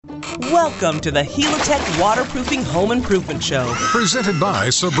Welcome to the Helitech Waterproofing Home Improvement Show. Presented by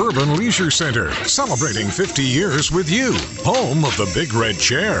Suburban Leisure Center, celebrating 50 years with you, home of the Big Red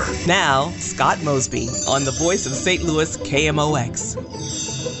Chair. Now, Scott Mosby on the voice of St. Louis KMOX.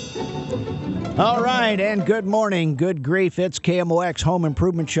 All right, and good morning. Good grief. It's KMOX Home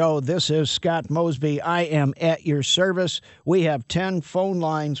Improvement Show. This is Scott Mosby. I am at your service. We have 10 phone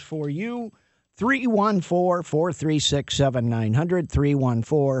lines for you. 314-436-7900,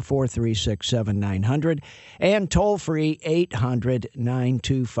 314-436-7900, and toll-free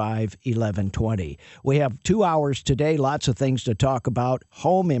 800-925-1120. We have 2 hours today, lots of things to talk about,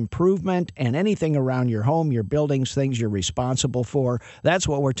 home improvement and anything around your home, your buildings, things you're responsible for. That's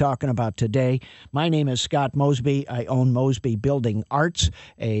what we're talking about today. My name is Scott Mosby. I own Mosby Building Arts,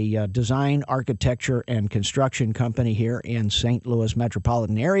 a design, architecture, and construction company here in St. Louis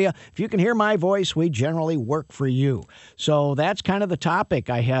metropolitan area. If you can hear my voice, we generally work for you. So that's kind of the topic.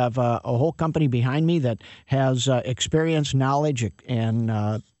 I have a whole company behind me that has experience, knowledge,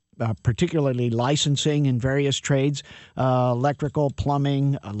 and particularly licensing in various trades, electrical,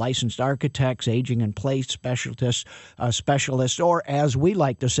 plumbing, licensed architects, aging in place specialists, or as we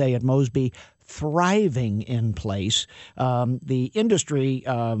like to say at Mosby, thriving in place. The industry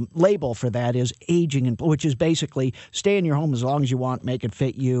label for that is aging in place, which is basically stay in your home as long as you want, make it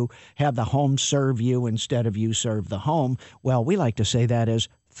fit you, have the home serve you instead of you serve the home. Well, we like to say that is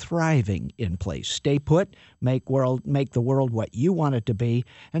thriving in place. Stay put, make the world what you want it to be,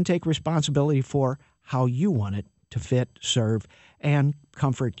 and take responsibility for how you want it to fit, serve, and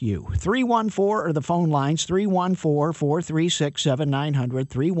comfort you. 314 are the phone lines,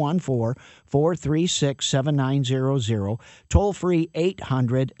 314-436-7900, 314-436-7900, toll-free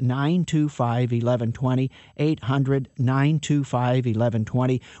 800-925-1120,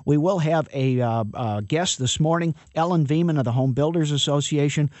 800-925-1120. We will have a guest this morning. Ellen Veman of the Home Builders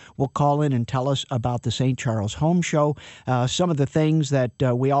Association will call in and tell us about the St. Charles Home Show, some of the things that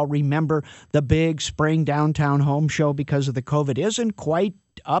we all remember. The big spring downtown home show, because of the COVID, isn't quite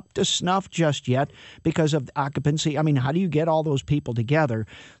up to snuff just yet because of occupancy. I mean, how do you get all those people together?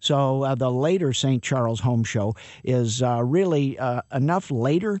 So the later St. Charles Home Show is really enough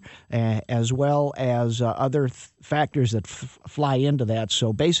later, as well as other factors that fly into that.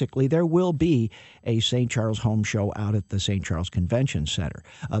 So basically, there will be a St. Charles Home Show out at the St. Charles Convention Center.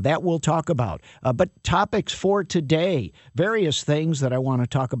 That we'll talk about. But topics for today, various things that I want to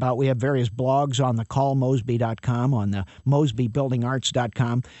talk about. We have various blogs on the callmosby.com, on the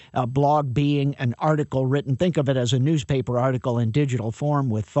mosbybuildingarts.com. Blog being an article written, think of it as a newspaper article in digital form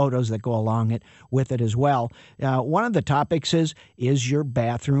with photos that go along with it as well. One of the topics is your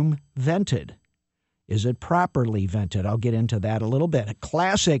bathroom vented? Is it properly vented? I'll get into that a little bit. A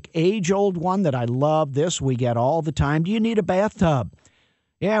classic age-old one that I love. This we get all the time. Do you need a bathtub?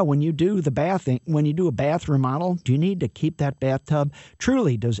 Yeah, when you do a bath remodel, do you need to keep that bathtub?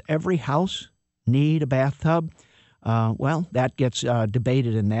 Truly, does every house need a bathtub? Well, that gets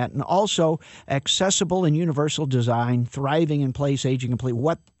debated in that. And also, accessible and universal design, thriving in place, aging in place,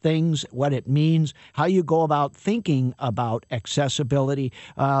 what it means, how you go about thinking about accessibility.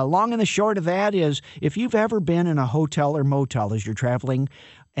 Long and the short of that is, if you've ever been in a hotel or motel as you're traveling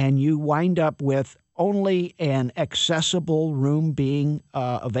and you wind up with only an accessible room being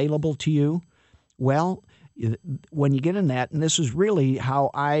available to you, well, when you get in that, and this is really how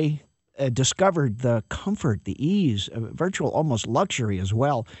I discovered the comfort, the ease, virtual almost luxury as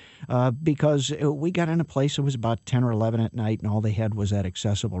well, because we got in a place, it was about 10 or 11 at night, and all they had was that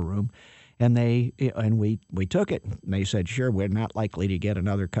accessible room. And we took it. And they said, sure, we're not likely to get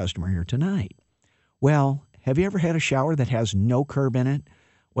another customer here tonight. Well, have you ever had a shower that has no curb in it?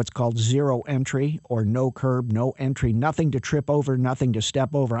 What's called zero entry, or no curb, no entry, nothing to trip over, nothing to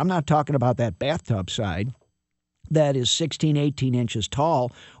step over. I'm not talking about that bathtub side that is 16, 18 inches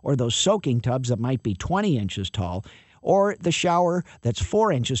tall, or those soaking tubs that might be 20 inches tall, or the shower that's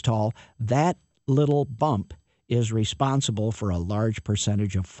 4 inches tall. That little bump is responsible for a large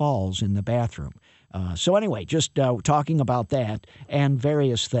percentage of falls in the bathroom. So anyway, just talking about that and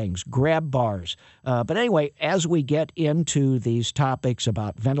various things, grab bars. But anyway, as we get into these topics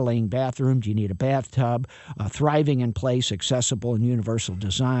about ventilating bathrooms, you need a bathtub, thriving in place, accessible and universal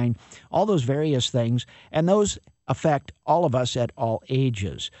design, all those various things, and those affect all of us at all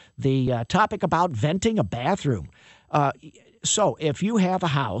ages. The topic about venting a bathroom. So if you have a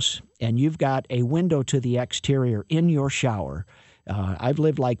house and you've got a window to the exterior in your shower, I've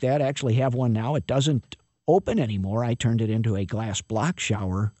lived like that. I actually have one now. It doesn't open anymore. I turned it into a glass block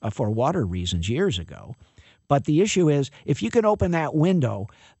shower for water reasons years ago. But the issue is, if you can open that window,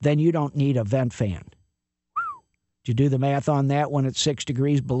 then you don't need a vent fan. Did you do the math on that when it's 6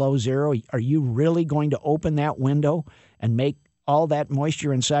 degrees below zero? Are you really going to open that window and make all that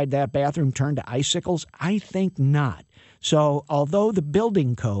moisture inside that bathroom turn to icicles? I think not. So although the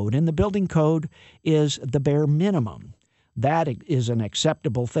building code is the bare minimum, that is an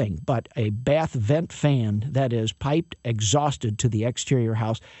acceptable thing. But a bath vent fan that is piped, exhausted to the exterior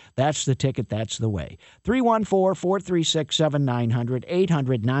house, that's the ticket, that's the way. 314-436-7900,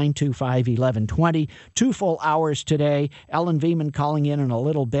 800-925-1120. 2 full hours today. Ellen Veman calling in a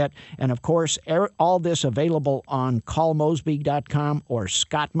little bit. And, of course, all this available on callmosby.com or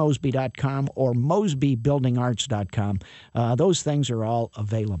scottmosby.com or mosbybuildingarts.com. Those things are all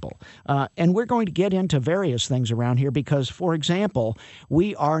available. And we're going to get into various things around here because, for example,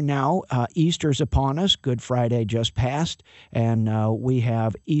 we are now, Easter's upon us. Good Friday just passed, and we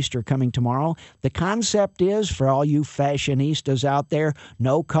have Easter coming tomorrow. The concept is, for all you fashionistas out there,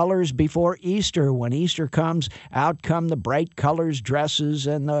 no colors before Easter. When Easter comes, out come the bright colors, dresses,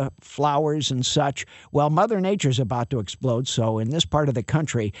 and the flowers and such. Well, Mother Nature's about to explode, so in this part of the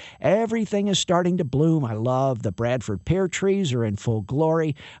country, everything is starting to bloom. I love the Bradford pear trees are in full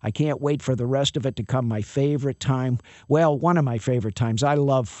glory. I can't wait for the rest of it to come. My favorite time, well, one of my favorite times. I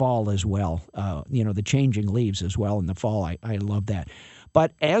love fall as well, the changing leaves as well in the fall. I love that.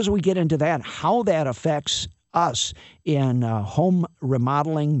 But as we get into that, how that affects us in home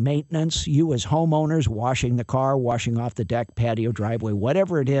remodeling, maintenance, you as homeowners, washing the car, washing off the deck, patio, driveway,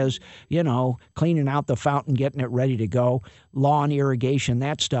 whatever it is, cleaning out the fountain, getting it ready to go, lawn irrigation,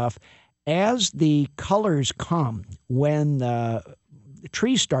 that stuff. As the colors come, when the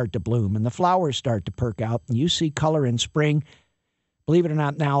trees start to bloom and the flowers start to perk out and you see color in spring, believe it or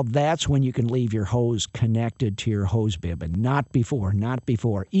not, now that's when you can leave your hose connected to your hose bib, and not before, not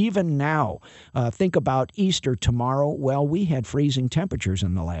before. Even now, think about Easter tomorrow. Well, we had freezing temperatures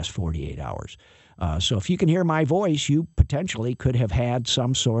in the last 48 hours. So if you can hear my voice, you potentially could have had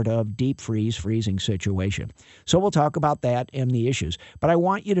some sort of deep freezing situation. So we'll talk about that and the issues. But I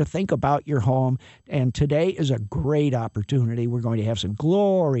want you to think about your home, and today is a great opportunity. We're going to have some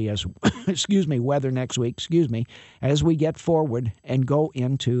glorious, weather next week, as we get forward and go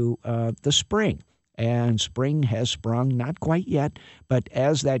into the spring. And spring has sprung, not quite yet, but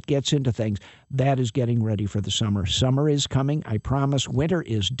as that gets into things, that is getting ready for the summer. Summer is coming, I promise. Winter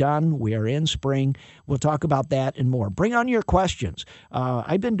is done. We are in spring. We'll talk about that and more. Bring on your questions.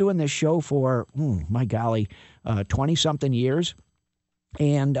 I've been doing this show for, 20-something years.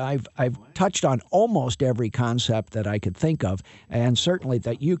 And I've touched on almost every concept that I could think of, and certainly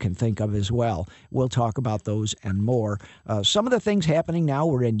that you can think of as well. We'll talk about those and more. Some of the things happening now,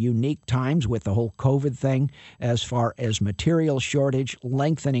 we're in unique times with the whole COVID thing as far as material shortage,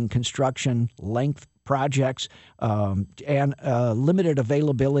 lengthening construction length projects, and limited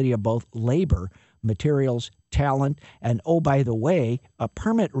availability of both labor, materials, talent, and, oh, by the way,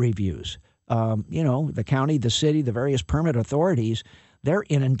 permit reviews. The county, the city, the various permit authorities, they're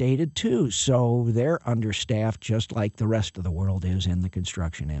inundated too, so they're understaffed just like the rest of the world is in the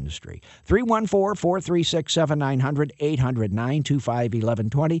construction industry. 314-436-7900,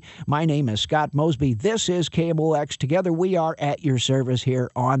 800-925-1120. My name is Scott Mosby. This is KMOX. Together we are at your service here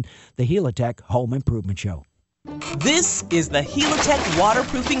on the Helitech Home Improvement Show. This is the Helitech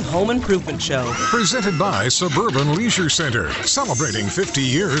Waterproofing Home Improvement Show. Presented by Suburban Leisure Center, celebrating 50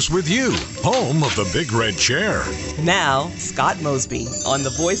 years with you, home of the Big Red Chair. Now, Scott Mosby on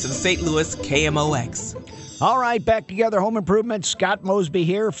the voice of St. Louis KMOX. All right, back together, Home Improvement. Scott Mosby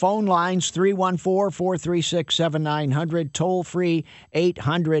here. Phone lines 314-436-7900. Toll free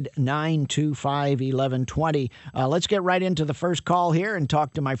 800-925-1120. Let's get right into the first call here and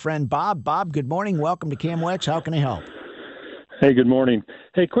talk to my friend Bob. Bob, good morning. Welcome to KMOX. How can I help? Hey, good morning.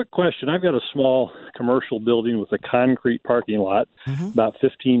 Hey, quick question. I've got a small commercial building with a concrete parking lot, about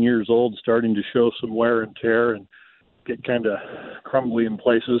 15 years old, starting to show some wear and tear and get kind of crumbly in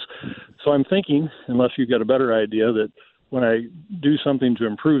places. So I'm thinking, unless you've got a better idea, that when I do something to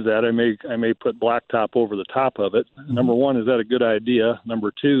improve that, I may put blacktop over the top of it. Number one, is that a good idea?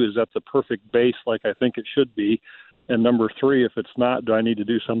 Number two, is that the perfect base like I think it should be? And number three, if it's not, do I need to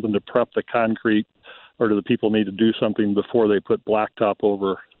do something to prep the concrete, or do the people need to do something before they put blacktop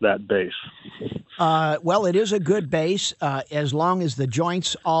over that base? Well, it is a good base as long as the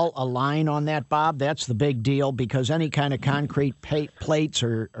joints all align on that, Bob. That's the big deal, because any kind of concrete plates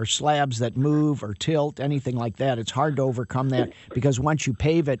or slabs that move or tilt, anything like that, it's hard to overcome that, because once you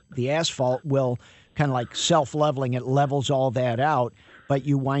pave it, the asphalt will kind of like self-leveling. It levels all that out, but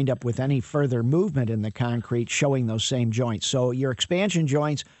you wind up with any further movement in the concrete showing those same joints. So your expansion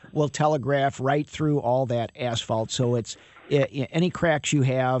joints will telegraph right through all that asphalt. So it's any cracks you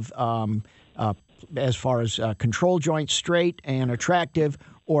have, as far as control joints straight and attractive,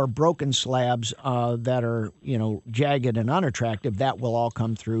 or broken slabs that are, jagged and unattractive, that will all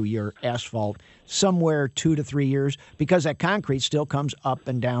come through your asphalt somewhere 2 to 3 years, because that concrete still comes up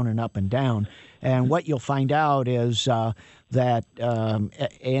and down and up and down. And what you'll find out is that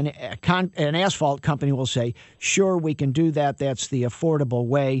an asphalt company will say, sure, we can do that. That's the affordable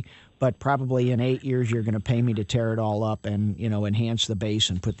way. But probably in 8 years, you're going to pay me to tear it all up and, enhance the base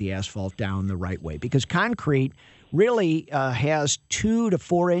and put the asphalt down the right way. Because concrete really has 2 to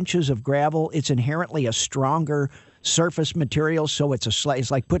 4 inches of gravel. It's inherently a stronger surface material, so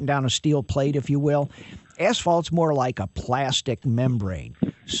it's like putting down a steel plate, if you will. Asphalt's more like a plastic membrane,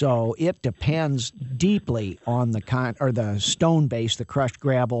 so it depends deeply on the stone base, the crushed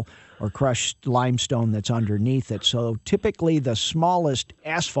gravel or crushed limestone that's underneath it. So typically the smallest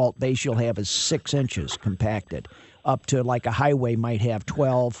asphalt base you'll have is 6 inches compacted, up to like a highway might have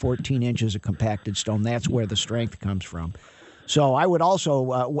 12, 14 inches of compacted stone. That's where the strength comes from. So I would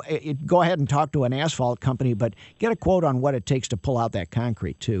also go ahead and talk to an asphalt company, but get a quote on what it takes to pull out that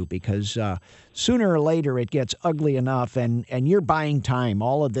concrete too, because sooner or later it gets ugly enough, and you're buying time.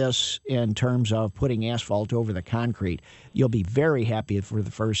 All of this in terms of putting asphalt over the concrete, you'll be very happy for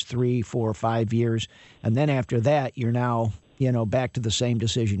the first 3, 4, 5 years, and then after that you're now back to the same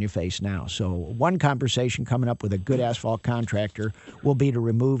decision you face now. So one conversation coming up with a good asphalt contractor will be to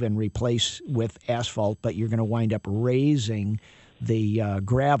remove and replace with asphalt, but you're going to wind up raising the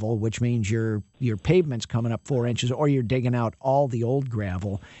gravel, which means your pavement's coming up 4 inches, or you're digging out all the old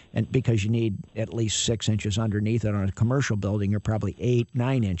gravel, and because you need at least 6 inches underneath it. On a commercial building, you're probably 8,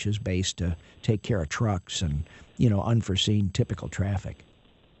 9 inches base to take care of trucks and unforeseen typical traffic.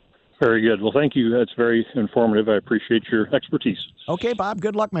 Very good. Well, thank you. That's very informative. I appreciate your expertise. Okay, Bob.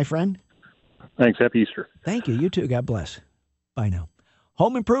 Good luck, my friend. Thanks. Happy Easter. Thank you. You too. God bless. Bye now.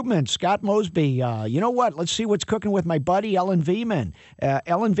 Home Improvement, Scott Mosby. You know what? Let's see what's cooking with my buddy, Ellen Veman.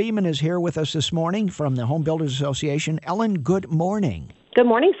 Ellen Veman is here with us this morning from the Home Builders Association. Ellen, good morning. Good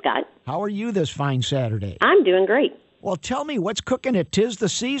morning, Scott. How are you this fine Saturday? I'm doing great. Well, tell me, what's cooking? It 'tis the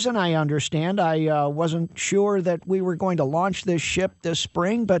season, I understand. I wasn't sure that we were going to launch this ship this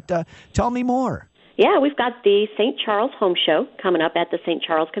spring, but tell me more. Yeah, we've got the St. Charles Home Show coming up at the St.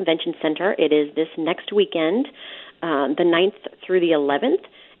 Charles Convention Center. It is this next weekend, the 9th through the 11th,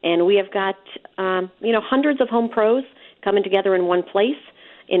 and we have got hundreds of home pros coming together in one place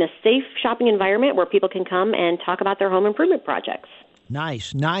in a safe shopping environment where people can come and talk about their home improvement projects.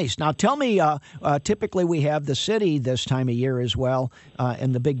 Nice. Now, tell me, typically we have the city this time of year as well,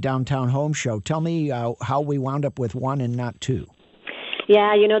 and the big downtown home show. Tell me how we wound up with one and not two.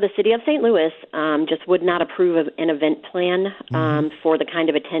 Yeah, the city of St. Louis just would not approve of an event plan for the kind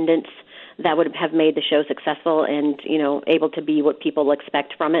of attendance that would have made the show successful and, able to be what people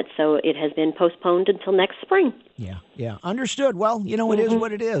expect from it. So it has been postponed until next spring. Yeah. Understood. Well, it is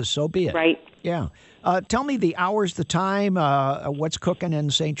what it is. So be it. Right. Yeah. Tell me the hours, the time, what's cooking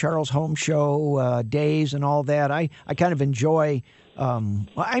in St. Charles Home Show, days and all that. I kind of enjoy,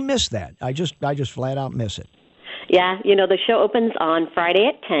 I miss that. I just flat out miss it. Yeah, the show opens on Friday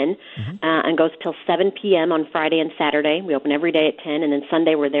at 10 and goes till 7 p.m. on Friday and Saturday. We open every day at 10, and then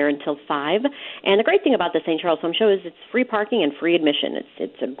Sunday we're there until 5. And the great thing about the St. Charles Home Show is it's free parking and free admission.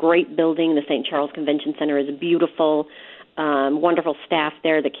 It's a great building. The St. Charles Convention Center is beautiful, wonderful staff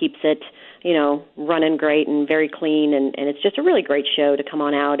there that keeps it, running great and very clean. And it's just a really great show to come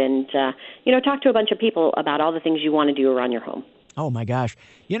on out and, talk to a bunch of people about all the things you want to do around your home. Oh, my gosh.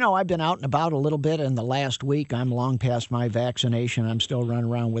 I've been out and about a little bit in the last week. I'm long past my vaccination. I'm still running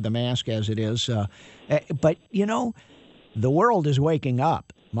around with a mask as it is. But, the world is waking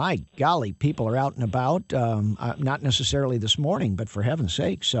up. My golly, people are out and about. Not necessarily this morning, but for heaven's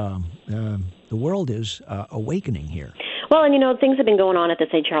sakes, the world is awakening here. Well, and, things have been going on at the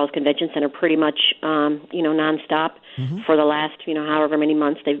St. Charles Convention Center pretty much, nonstop for the last, however many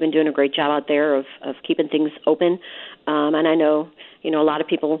months. They've been doing a great job out there of keeping things open. And I know, a lot of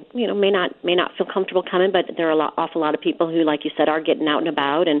people, may not feel comfortable coming, but there are awful lot of people who, like you said, are getting out and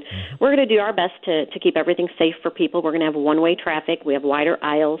about. And we're going to do our best to keep everything safe for people. We're going to have one-way traffic. We have wider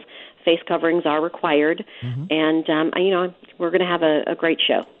aisles. Face coverings are required. And, we're going to have a great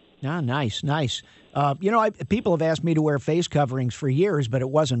show. Ah, nice. People have asked me to wear face coverings for years, but it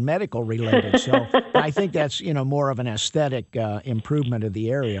wasn't medical related. So I think that's, more of an aesthetic improvement of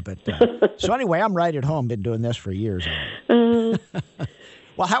the area. But so anyway, I'm right at home. Been doing this for years.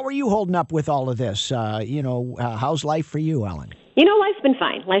 Well, how are you holding up with all of this? How's life for you, Ellen? Life's been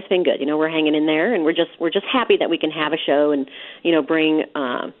fine. Life's been good. We're hanging in there, and we're just happy that we can have a show and bring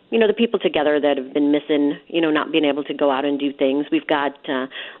the people together that have been missing. Not being able to go out and do things. We've got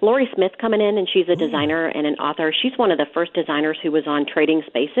Lori Smith coming in, and she's a designer and an author. She's one of the first designers who was on Trading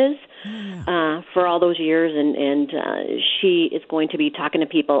Spaces for all those years, and she is going to be talking to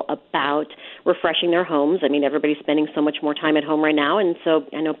people about refreshing their homes. I mean, everybody's spending so much more time at home right now, and so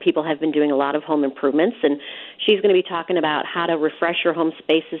I know people have been doing a lot of home improvements, and she's going to be talking about how to refresh your home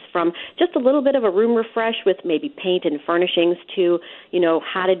spaces from just a little bit of a room refresh with maybe paint and furnishings to,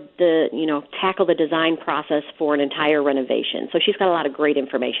 how to tackle the design process for an entire renovation. So she's got a lot of great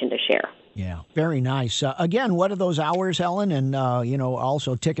information to share. Yeah, very nice. Again, what are those hours, Ellen, and,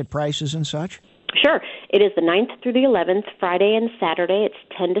 also ticket prices and such? Sure. It is the 9th through the 11th, Friday and Saturday.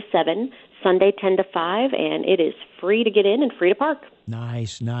 It's 10 to 7, Sunday 10 to 5, and it is free to get in and free to park.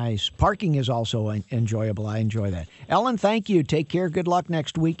 Nice. Parking is also enjoyable. I enjoy that. Ellen, thank you. Take care. Good luck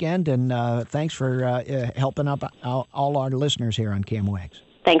next weekend, and thanks for helping up all our listeners here on KMOX.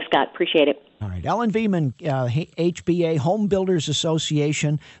 Thanks, Scott. Appreciate it. All right. Ellen Veman, HBA, Home Builders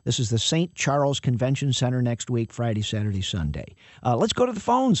Association. This is the St. Charles Convention Center next week, Friday, Saturday, Sunday. Let's go to the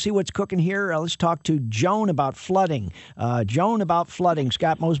phone, see what's cooking here. Let's talk to Joan about flooding. Joan about flooding.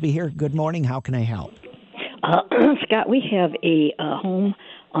 Scott Mosby here. Good morning. How can I help? Scott, we have a home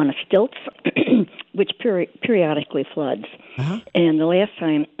on a stilts, which periodically floods. Uh-huh. And the last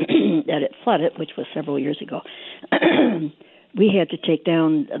time that it flooded, which was several years ago, we had to take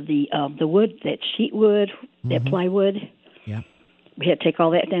down the wood, that sheet wood, that plywood. Yeah. We had to take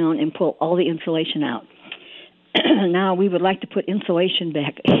all that down and pull all the insulation out. Now we would like to put insulation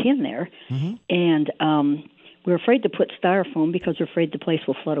back in there, and we're afraid to put styrofoam because we're afraid the place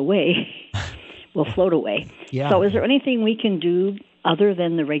will float away. Yeah. So is there anything we can do other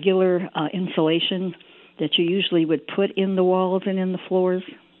than the regular insulation that you usually would put in the walls and in the floors?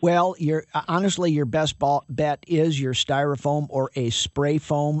 Well, honestly, your best bet is your styrofoam or a spray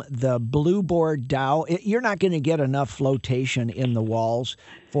foam. The Blue Board Dow, you're not going to get enough flotation in the walls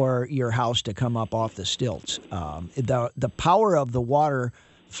for your house to come up off the stilts. The power of the water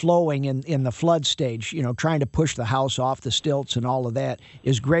flowing in the flood stage, trying to push the house off the stilts and all of that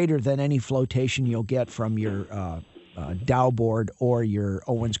is greater than any flotation you'll get from your Dow board or your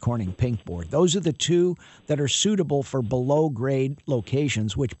Owens Corning pink board. Those are the two that are suitable for below grade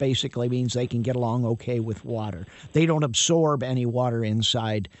locations, which basically means they can get along okay with water. They don't absorb any water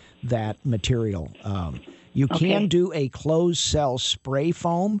inside that material. You can do a closed cell spray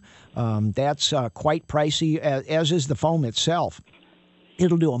foam. That's quite pricey, as is the foam itself.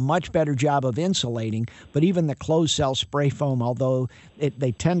 It'll do a much better job of insulating, but even the closed cell spray foam, although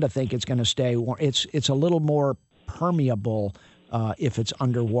they tend to think it's going to stay warm, it's a little more permeable if it's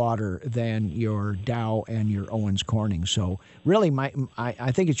underwater than your Dow and your Owens Corning. So really,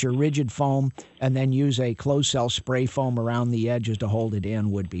 I think it's your rigid foam, and then use a closed cell spray foam around the edges to hold it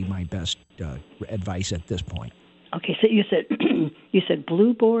in would be my best advice at this point. Okay, so you said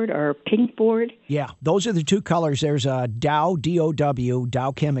blue board or pink board? Yeah, those are the two colors. There's a Dow, D-O-W,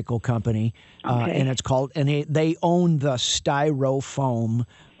 Dow Chemical Company, and it's called, and they own the Styrofoam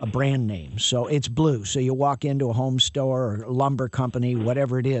brand name. So it's blue. So you walk into a home store or lumber company,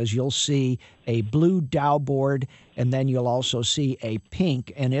 whatever it is, you'll see a blue Dow board, and then you'll also see a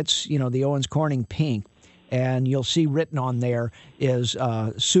pink, and it's, the Owens Corning pink. And you'll see written on there is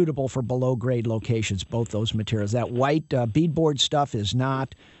suitable for below-grade locations, both those materials. That white beadboard stuff is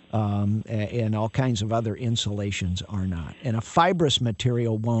not, and all kinds of other insulations are not. And a fibrous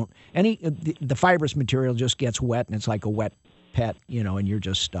material won't. The fibrous material just gets wet, and it's like a wet pet, and you're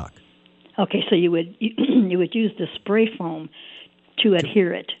just stuck. Okay, so you would use the spray foam to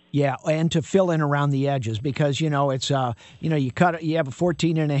adhere it. Yeah, and to fill in around the edges because, it's, you cut it, you have a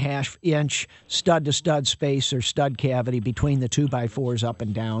 14.5-inch stud-to-stud space or stud cavity between the 2x4s up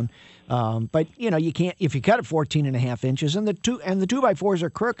and down. But, you can't, if you cut it 14.5 inches, and the 2x4s are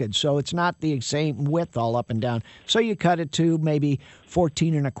crooked, so it's not the same width all up and down. So you cut it to maybe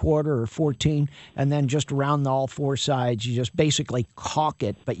 14.25 or 14, and then just around all four sides, you just basically caulk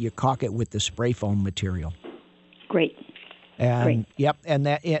it, but you caulk it with the spray foam material. Great. And Great. Yep, and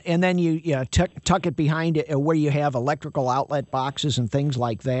then you tuck it behind it where you have electrical outlet boxes and things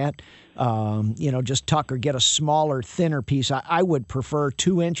like that. Just tuck or get a smaller, thinner piece. I would prefer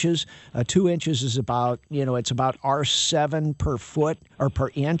 2 inches. 2 inches is about it's about R7 per foot or per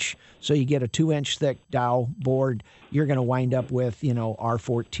inch. So you get a 2-inch thick Dow board. You're going to wind up with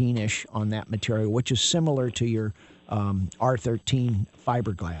R14-ish on that material, which is similar to your R13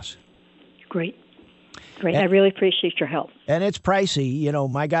 fiberglass. Great. Great. I really appreciate your help. And it's pricey. You know,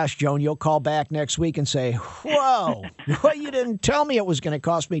 my gosh, Joan, you'll call back next week and say, whoa, well, you didn't tell me it was going to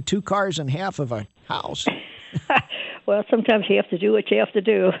cost me 2 cars and half of a house. Well, sometimes you have to do what you have to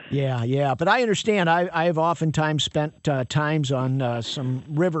do. Yeah. But I understand. I've oftentimes spent times on some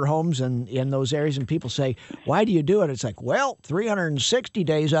river homes and in those areas, and people say, why do you do it? It's like, well, 360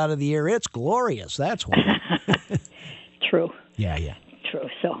 days out of the year, it's glorious. That's why. True. Yeah. True.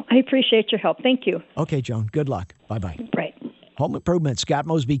 So I appreciate your help. Thank you. Okay, Joan. Good luck. Bye-bye. Right. Home Improvement, Scott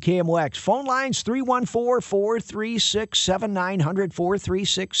Mosby, KMOX. Phone lines 314-436-7900,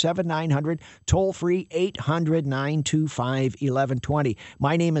 436-7900. Toll free 800-925-1120.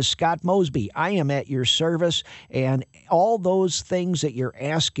 My name is Scott Mosby. I am at your service, and all those things that you're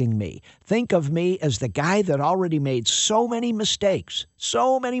asking me, think of me as the guy that already made so many mistakes.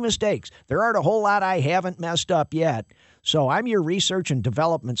 So many mistakes. There aren't a whole lot I haven't messed up yet. So I'm your research and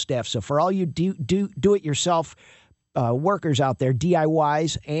development staff. So for all you do-it-yourself workers out there,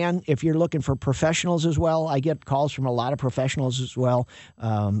 DIYs, and if you're looking for professionals as well, I get calls from a lot of professionals as well.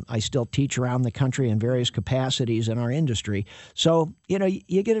 I still teach around the country in various capacities in our industry. So, you know,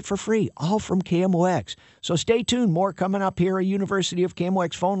 you get it for free, all from KMOX. So stay tuned. More coming up here at University of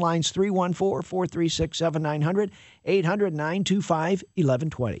KMOX. Phone lines 314-436-7900,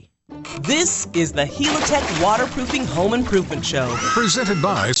 800-925-1120. This is the Helitech Waterproofing Home Improvement Show. Presented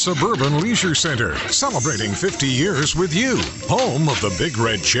by Suburban Leisure Center, celebrating 50 years with you, home of the Big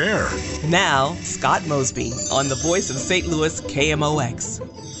Red Chair. Now, Scott Mosby on the voice of St. Louis, KMOX.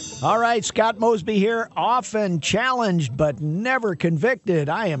 All right, Scott Mosby here, often challenged but never convicted.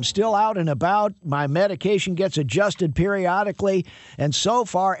 I am still out and about. My medication gets adjusted periodically, and so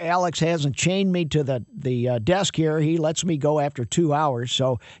far Alex hasn't chained me to the desk here. He lets me go after 2 hours.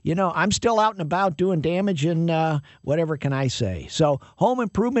 So, you know, I'm still out and about doing damage, and whatever can I say. So home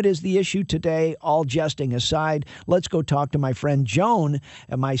improvement is the issue today, all jesting aside. Let's go talk to my friend Joan,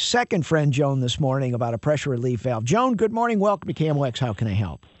 and my second friend Joan this morning about a pressure relief valve. Joan, good morning. Welcome to KMOX. How can I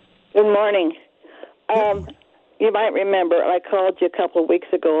help? Good morning. You might remember I called you a couple of weeks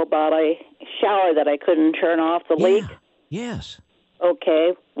ago about a shower that I couldn't turn off the leak. Yes.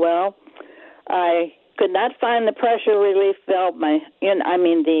 Okay. Well, I could not find the pressure relief valve. The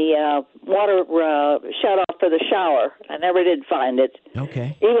water shut off for the shower. I never did find it.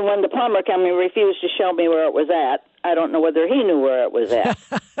 Okay. Even when the plumber came, he refused to show me where it was at. I don't know whether he knew where it was at.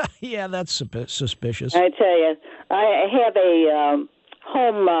 Yeah, that's suspicious. I tell you, I have a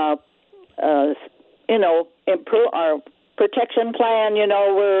home, our protection plan,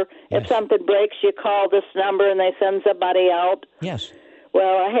 where if something breaks, you call this number and they send somebody out. Yes.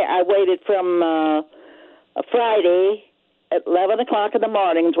 Well, I waited from a Friday at 11 o'clock in the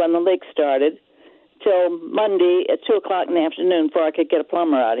mornings when the leak started till Monday at 2 o'clock in the afternoon before I could get a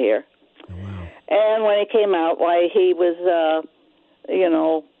plumber out here. Oh, wow. And when he came out, he was,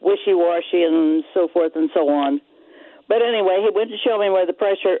 wishy-washy and so forth and so on. But anyway, he went to show me where the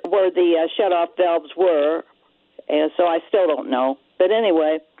shut-off valves were, and so I still don't know. But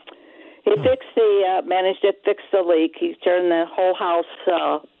anyway, he managed to fix the leak. He turned the whole house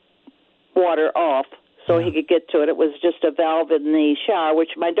water off so he could get to it. It was just a valve in the shower,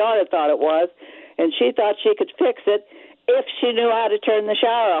 which my daughter thought it was, and she thought she could fix it if she knew how to turn the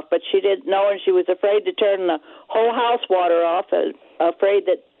shower off. But she didn't know, and she was afraid to turn the whole house water off, afraid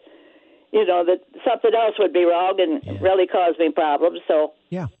that that something else would be wrong and really cause me problems. So,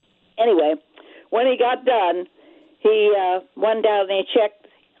 anyway, when he got done, he went down and he checked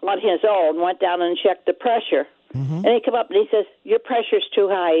on his own, went down and checked the pressure. Mm-hmm. And he came up and he says, your pressure's too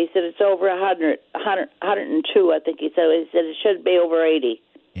high. He said, it's over 102, I think he said. He said, it should be over 80.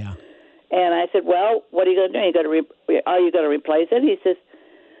 Yeah. And I said, well, what are you going to do? Are you going to replace it? He says,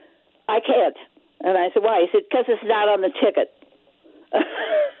 I can't. And I said, why? He said, because it's not on the ticket.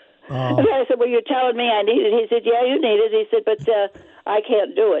 And I said, well, you're telling me I need it. He said, yeah, you need it. He said, but I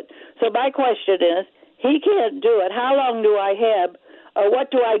can't do it. So my question is, he can't do it. How long do I have, or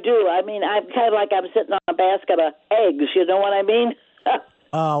what do I do? I mean, I'm kind of like I'm sitting on a basket of eggs. You know what I mean?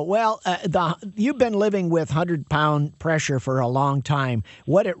 You've been living with 100-pound pressure for a long time.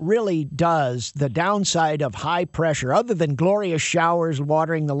 What it really does, the downside of high pressure, other than glorious showers,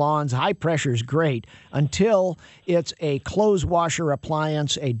 watering the lawns, high pressure is great until it's a clothes washer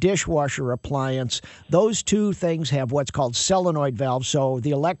appliance, a dishwasher appliance. Those two things have what's called solenoid valves. So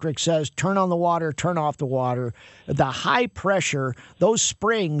the electric says, turn on the water, turn off the water. The high pressure, those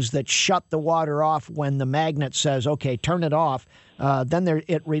springs that shut the water off when the magnet says, okay, turn it off, then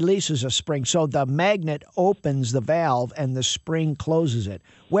it releases a spring. So the magnet opens the valve and the spring closes it.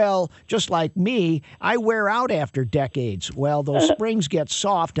 Well, just like me, I wear out after decades. Well, those springs get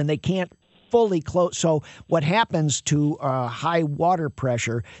soft and they can't fully closed. So what happens to high water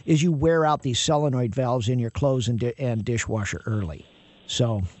pressure is you wear out these solenoid valves in your clothes and dishwasher early.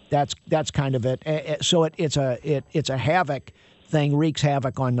 So that's kind of it. So it's a havoc thing, wreaks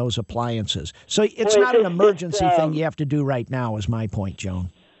havoc on those appliances. So it's not an emergency thing you have to do right now, is my point, Joan.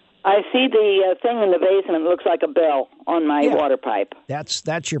 I see the thing in the basement. It looks like a bell on my water pipe.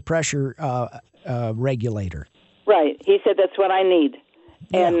 That's your pressure regulator. Right. He said that's what I need.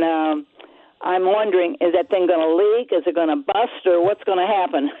 Yeah. And I'm wondering, is that thing going to leak? Is it going to bust, or what's going to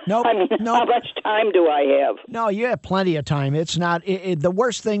happen? Nope. I mean, how much time do I have? No, you have plenty of time. It's not the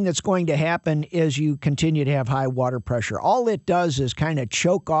worst thing that's going to happen is you continue to have high water pressure. All it does is kind of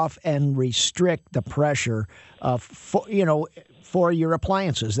choke off and restrict the pressure for your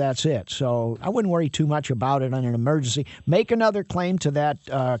appliances. That's it. So I wouldn't worry too much about it on an emergency. Make another claim to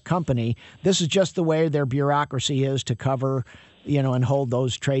that company. This is just the way their bureaucracy is to cover, and hold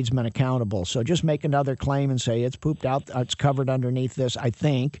those tradesmen accountable. So just make another claim and say it's pooped out, it's covered underneath this, I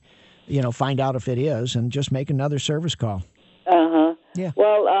think. Find out if it is, and just make another service call. Uh-huh. Yeah.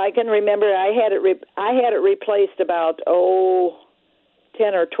 Well, I can remember I had it replaced about 10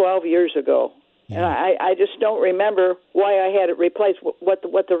 or 12 years ago. Yeah. And I just don't remember why I had it replaced, what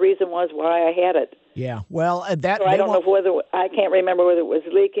the reason was why I had it. Yeah, well, So I don't know I can't remember whether it was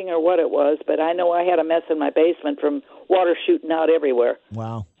leaking or what it was, but I know I had a mess in my basement from water shooting out everywhere.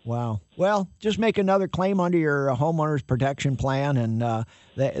 Wow. Well, just make another claim under your homeowner's protection plan, and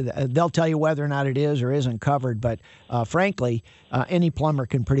they'll tell you whether or not it is or isn't covered. But frankly, any plumber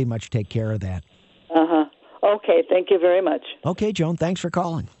can pretty much take care of that. Uh-huh. Okay, thank you very much. Okay, Joan, thanks for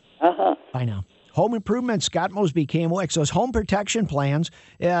calling. Uh-huh. Bye now. Home Improvement, Scott Mosby, KMOX. Those home protection plans,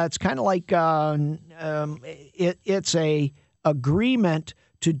 it's kind of like it's a agreement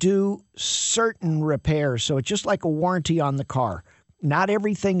to do certain repairs. So it's just like a warranty on the car. Not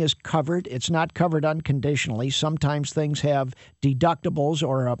everything is covered. It's not covered unconditionally. Sometimes things have deductibles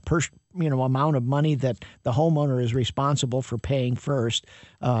or a amount of money that the homeowner is responsible for paying first.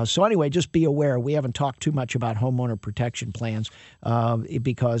 So anyway, just be aware. We haven't talked too much about homeowner protection plans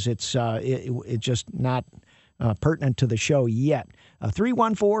because it's just not pertinent to the show yet.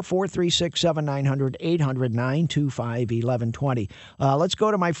 314-436-7900, 800-925-1120. Let's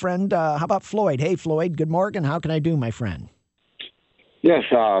go to my friend. How about Floyd? Hey, Floyd, good morning. How can I do, my friend? Yes,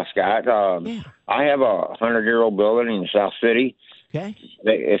 Scott. Yeah. I have a 100-year-old building in South City. Okay.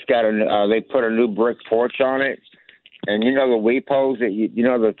 It's got they put a new brick porch on it, and the weepos that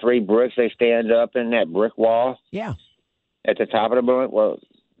the three bricks they stand up in that brick wall. Yeah. At the top of the building. Well,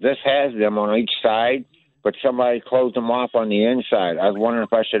 this has them on each side, but somebody closed them off on the inside. I was wondering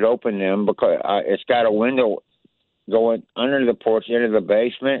if I should open them because it's got a window going under the porch into the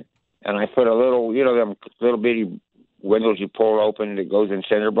basement, and I put a little, them little bitty windows you pull open that goes in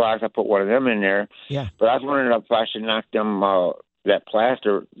cinder blocks. I put one of them in there. Yeah. But I was wondering if I should knock them that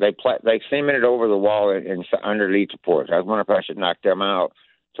plaster. They cemented over the wall and underneath the porch. I was wondering if I should knock them out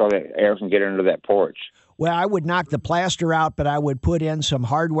so that air can get into that porch. Well, I would knock the plaster out, but I would put in some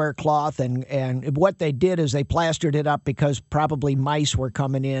hardware cloth. And what they did is they plastered it up because probably mice were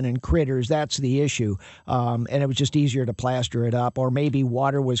coming in and critters. That's the issue. And it was just easier to plaster it up. Or maybe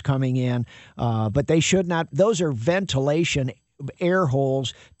water was coming in. But they should not. Those are ventilation air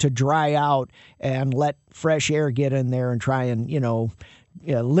holes to dry out and let fresh air get in there and try and,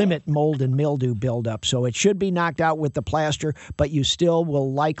 limit mold and mildew buildup. So it should be knocked out with the plaster, but you still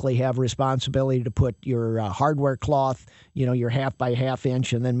will likely have responsibility to put your hardware cloth, your 1/2 by 1/2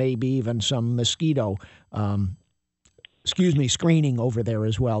 inch, and then maybe even some mosquito, screening over there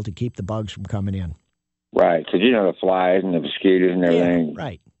as well to keep the bugs from coming in. Right, because the flies and the mosquitoes and everything. Yeah,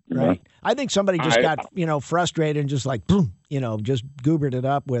 right. Right. I think somebody just got, frustrated and just like, boom, just goobered it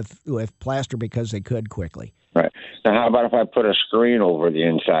up with plaster because they could quickly. Right. Now, how about if I put a screen over the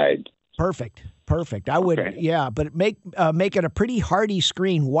inside? Perfect. I would, but make it a pretty hardy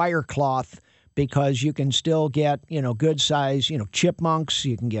screen, wire cloth, because you can still get, good size, chipmunks.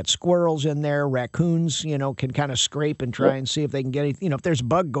 You can get squirrels in there. Raccoons, can kind of scrape and try and see if they can get anything. If there's a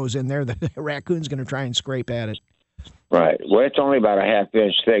bug goes in there, the raccoon's going to try and scrape at it. Right. Well, it's only about a 1/2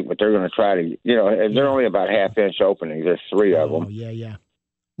 inch thick, but they're going to try to, they're only about 1/2 inch openings. There's 3 of them. Oh, yeah.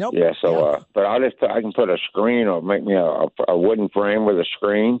 Nope. Yeah. So, but I can put a screen or make me a wooden frame with a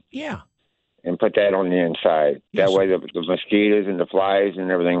screen. Yeah. And put that on the inside. Yes. That way the mosquitoes and the flies and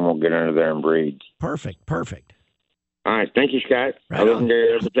everything won't get under there and breed. Perfect. All right. Thank you, Scott. Right I listen to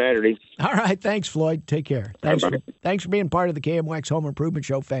you every Saturday. All right. Thanks, Floyd. Take care. Thanks for being part of the KMOX Home Improvement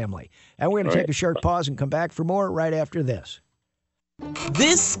Show family. And we're going to take a short pause and come back for more right after this.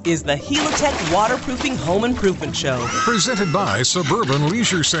 This is the Helitech Waterproofing Home Improvement Show. Presented by Suburban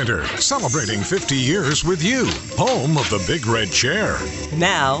Leisure Center, celebrating 50 years with you, home of the Big Red Chair.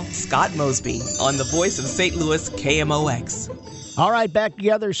 Now, Scott Mosby on the voice of St. Louis KMOX. All right, back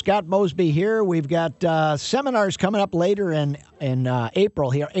together. Scott Mosby here. We've got seminars coming up later in April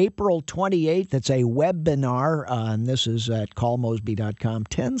here. April 28th, it's a webinar, and this is at callmosby.com.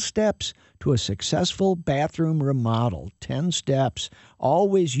 10 steps to a successful bathroom remodel. 10 steps,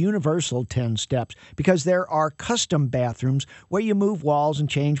 always universal 10 steps, because there are custom bathrooms where you move walls and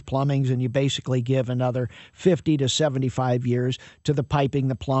change plumbings, and you basically give another 50 to 75 years to the piping,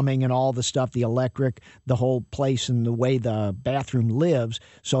 the plumbing, and all the stuff, the electric, the whole place, and the way the bathroom lives.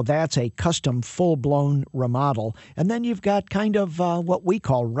 So that's a custom full-blown remodel. And then you've got kind of what we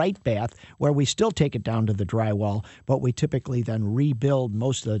call right bath, where we still take it down to the drywall, but we typically then rebuild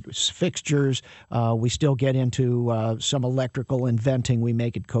most of the fixtures. We still get into some electrical and venting. We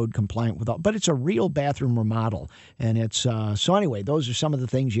make it code compliant with all, but it's a real bathroom remodel. And it's so anyway, those are some of the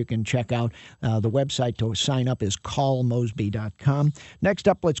things you can check out. The website to sign up is callmosby.com. Next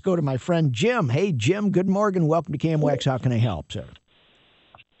up, let's go to my friend Jim. Hey, Jim, good morning. Welcome to KMOX. How can I help, sir?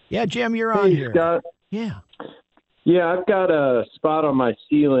 Yeah, Jim, you're on here. Scott. Yeah. Yeah, I've got a spot on my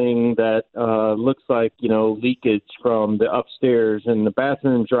ceiling that looks like, leakage from the upstairs, and the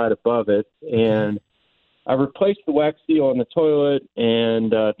bathroom's right above it. And I replaced the wax seal on the toilet,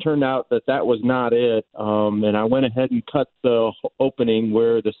 and turned out that was not it. And I went ahead and cut the opening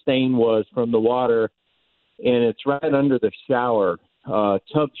where the stain was from the water, and it's right under the shower,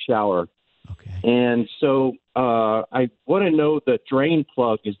 tub shower. Okay. And so I want to know the drain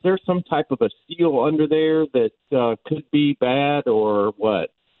plug. Is there some type of a seal under there that could be bad or what?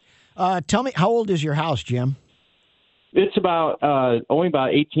 Tell me, how old is your house, Jim? It's only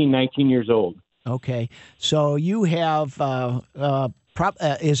about 18, 19 years old. Okay. So you have,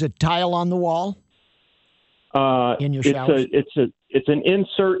 is it tile on the wall in your shower? It's an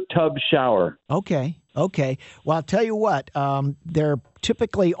insert tub shower. Okay. Well, I'll tell you what, there are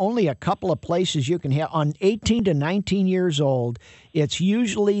typically only a couple of places you can have. On 18 to 19 years old, it's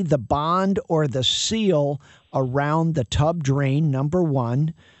usually the bond or the seal around the tub drain, number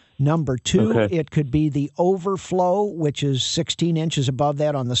one. Number two, It could be the overflow, which is 16 inches above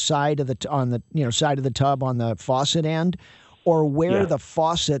that on the side of the side of the tub on the faucet end, or where the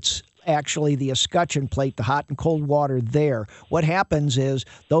faucet's actually the escutcheon plate, the hot and cold water there. What happens is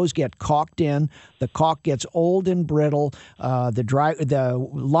those get caulked in. The caulk gets old and brittle. The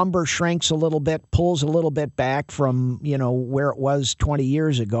lumber shrinks a little bit, pulls a little bit back from where it was 20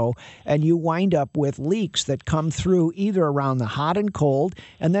 years ago, and you wind up with leaks that come through either around the hot and cold,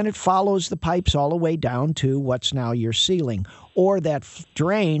 and then it follows the pipes all the way down to what's now your ceiling, or that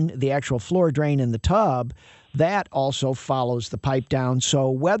drain, the actual floor drain in the tub. That also follows the pipe down. So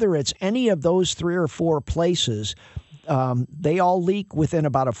whether it's any of those 3 or 4 places, they all leak within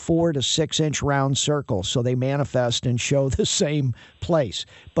about a 4 to 6 inch round circle. So they manifest and show the same place.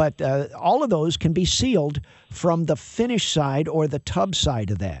 But all of those can be sealed from the finish side or the tub side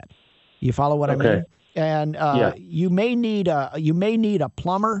of that. You follow what I mean? And you may need a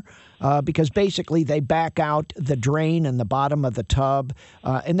plumber because basically they back out the drain and the bottom of the tub,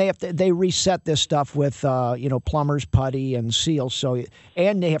 and they reset this stuff with plumber's putty and seal.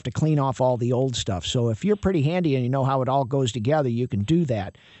 And they have to clean off all the old stuff. So if you're pretty handy and you know how it all goes together, you can do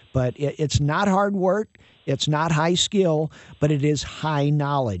that. But it's not hard work. It's not high skill, but it is high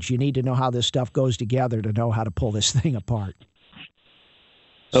knowledge. You need to know how this stuff goes together to know how to pull this thing apart.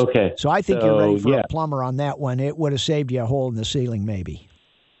 Okay. So I think you're ready for a plumber on that one. It would have saved you a hole in the ceiling, maybe.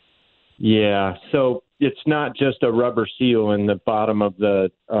 Yeah. So it's not just a rubber seal in the bottom of the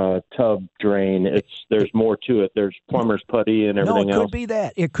tub drain. There's more to it. There's plumber's putty and everything else. No, it could be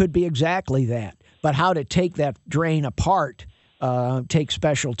that. It could be exactly that. But how to take that drain apart takes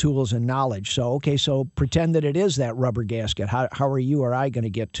special tools and knowledge. So pretend that it is that rubber gasket. How are you or I going to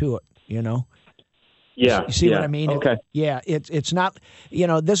get to it, Yeah. You see what I mean? Okay. It's not,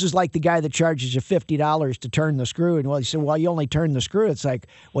 this is like the guy that charges you $50 to turn the screw. And he said, well, you only turn the screw. It's like,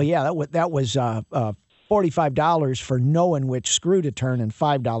 well, yeah, that was $45 for knowing which screw to turn and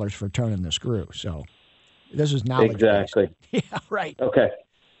 $5 for turning the screw. So this is knowledge. Exactly. Yeah, right. Okay.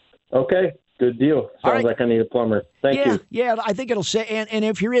 Good deal. Sounds like I need a plumber. Thank you. Yeah, I think it'll say, and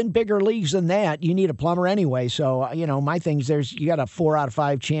if you're in bigger leagues than that, you need a plumber anyway. So, my thing is you got a 4 out of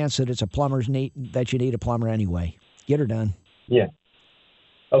 5 chance that it's that you need a plumber anyway. Get her done. Yeah.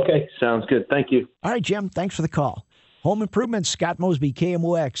 Okay. Sounds good. Thank you. All right, Jim. Thanks for the call. Home Improvement, Scott Mosby,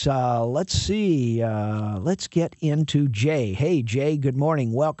 KMOX. Let's see. Let's get into Jay. Hey, Jay, good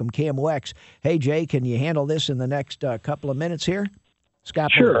morning. Welcome, KMOX. Hey, Jay, can you handle this in the next couple of minutes here?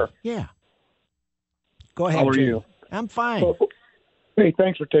 Scott? Sure. Yeah. Go ahead, How are Jay. you? I'm fine. Well, hey,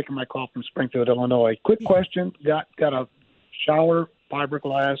 thanks for taking my call from Springfield, Illinois. Quick question. Got a shower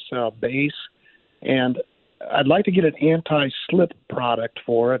fiberglass base, and I'd like to get an anti-slip product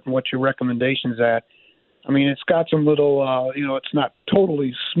for it, and what your recommendation's at. I mean, it's got some little, it's not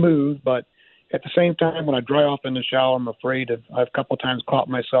totally smooth, but at the same time, when I dry off in the shower, I'm afraid I've a couple of times caught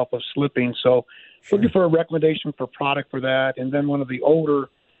myself of slipping. So looking for a recommendation for product for that. And then one of the older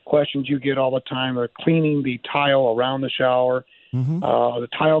questions you get all the time are cleaning the tile around the shower. The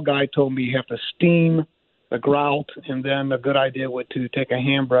tile guy told me you have to steam the grout, and then a good idea would to take a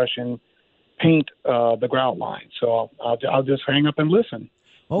hand brush and paint the grout line. So I'll just hang up and listen.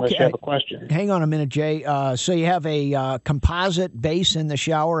 Unless you have a question. Hang on a minute, Jay. So you have a composite base in the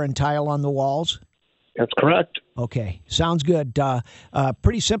shower and tile on the walls? That's correct. Okay, sounds good.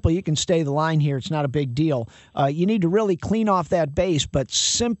 Pretty simple. You can stay the line here. It's not a big deal. You need to really clean off that base, but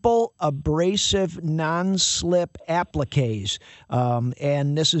simple, abrasive, non-slip appliques.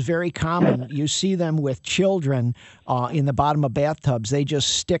 And this is very common. You see them with children in the bottom of bathtubs. They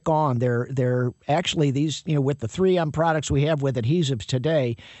just stick on. They're actually these, with the 3M products we have with adhesives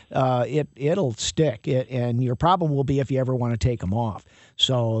today, it'll stick. And your problem will be if you ever want to take them off.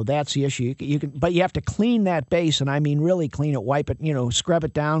 So that's the issue. But you have to clean that base, and I mean really clean it, wipe it, scrub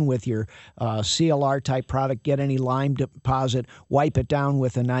it down with your CLR type product, get any lime deposit, wipe it down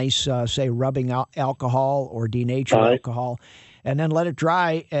with a nice, say, rubbing alcohol or denatured alcohol, and then let it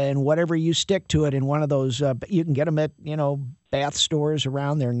dry. And whatever you stick to it in one of those, you can get them at, bath stores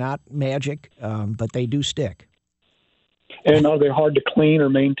around. They're not magic, but they do stick. And are they hard to clean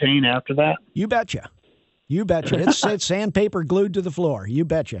or maintain after that? You betcha. You betcha. It's sandpaper glued to the floor. You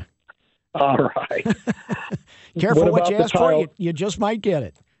betcha. All right. Careful what you ask for. You just might get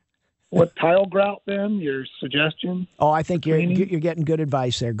it. What tile grout then? Your suggestion? Oh, I think you're getting good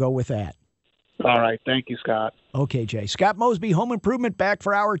advice there. Go with that. All right. Thank you, Scott. Okay, Jay. Scott Mosby, Home Improvement, back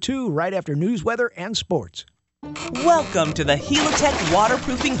for hour 2, right after news, weather, and sports. Welcome to the Helitech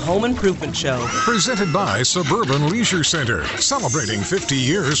Waterproofing Home Improvement Show. Presented by Suburban Leisure Center, celebrating 50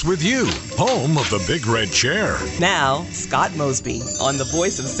 years with you, home of the Big Red Chair. Now, Scott Mosby on the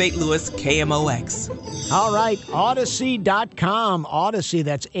voice of St. Louis KMOX. All right, Odyssey.com. Odyssey,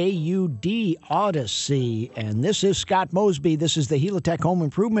 that's A-U-D, Odyssey. And this is Scott Mosby. This is the Helitech Home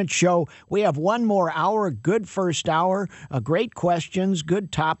Improvement Show. We have one more hour, good first hour, great questions,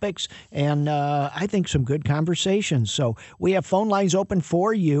 good topics, and I think some good conversations. So we have phone lines open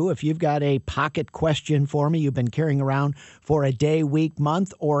for you. If you've got a pocket question for me you've been carrying around for a day, week,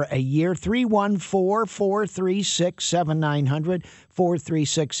 month, or a year, 314-436-7900,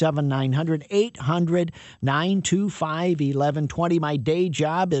 436-7900, 800-925-1120. My day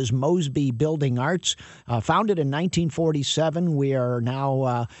job is Mosby Building Arts. Founded in 1947. We are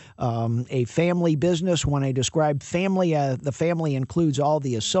now a family business. When I describe family, the family includes all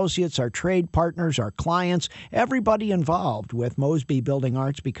the associates, our trade partners, our clients, everybody involved with Mosby Building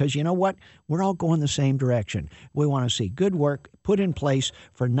Arts, because you know what? We're all going the same direction. We want to see good work put in place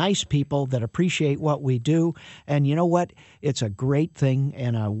for nice people that appreciate what we do. And you know what? It's a great thing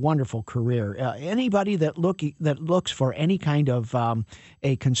and a wonderful career. Anybody that looks for any kind of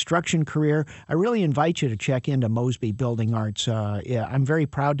a construction career, I really invite you to check into Mosby Building Arts. I'm very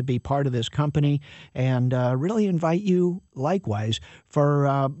proud to be part of this company, and really invite you likewise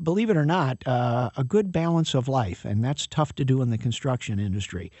for, believe it or not, a good balance of life. And that's tough to do in the construction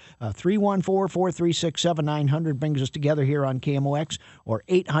industry. 314-436-7900 brings us together here on KMOX, or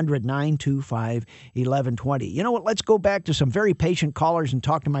 800-925-1120. You know what? Let's go back to some very patient callers and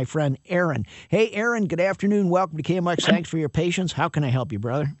talk to my friend Aaron. Hey, Aaron, good afternoon. Welcome to KMOX. Thanks for your patience. How can I help you,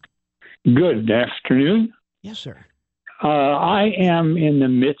 brother? Good afternoon. Yes, sir. I am in the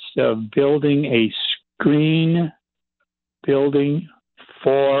midst of building a screen building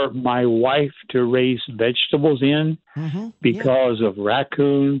for my wife to raise vegetables in because of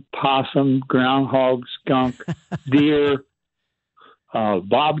raccoon, possum, groundhog, skunk, deer,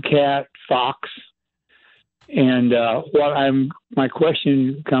 bobcat, fox. And my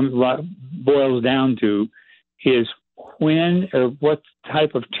question boils down to is when or what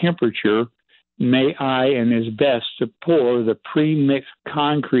type of temperature may I and is best to pour the pre-mixed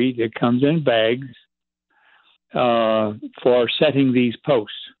concrete that comes in bags for setting these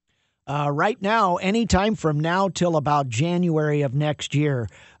posts? Right now, anytime from now till about January of next year,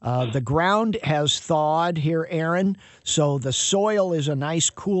 the ground has thawed here, Aaron, so the soil is a nice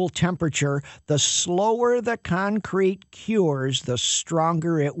cool temperature. The slower the concrete cures, the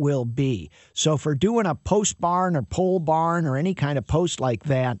stronger it will be. So for doing a post barn or pole barn or any kind of post like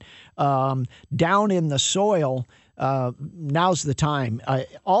that, down in the soil, now's the time.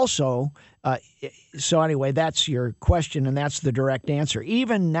 So anyway, that's your question, and that's the direct answer.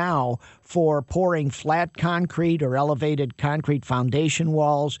 Even now, for pouring flat concrete or elevated concrete foundation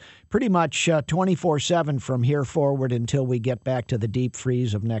walls, pretty much 24/7 from here forward until we get back to the deep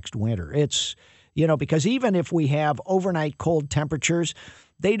freeze of next winter. It's, because even if we have overnight cold temperatures,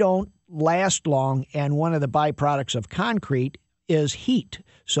 they don't last long, and one of the byproducts of concrete is heat.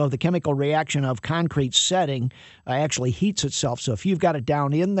 So the chemical reaction of concrete setting actually heats itself. So if you've got it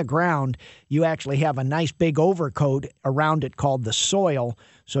down in the ground, you actually have a nice big overcoat around it called the soil.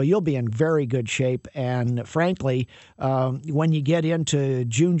 So you'll be in very good shape. And frankly, when you get into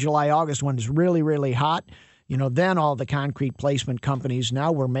June, July, August, when it's really, really hot, then all the concrete placement companies,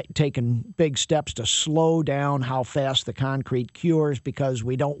 now we're taking big steps to slow down how fast the concrete cures because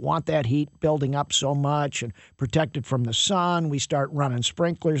we don't want that heat building up so much and protect it from the sun. We start running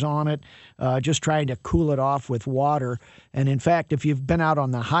sprinklers on it, just trying to cool it off with water. And in fact, if you've been out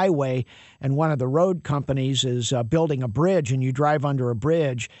on the highway and one of the road companies is building a bridge and you drive under a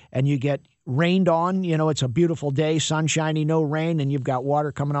bridge and you get rained on, it's a beautiful day, sunshiny, no rain, and you've got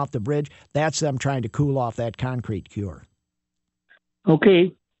water coming off the bridge, that's them trying to cool off that concrete cure.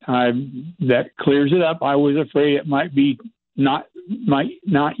 Okay, that clears it up. I was afraid it might not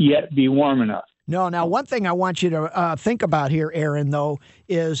yet be warm enough. No, now one thing I want you to think about here, Aaron, though,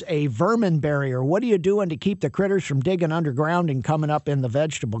 is a vermin barrier. What are you doing to keep the critters from digging underground and coming up in the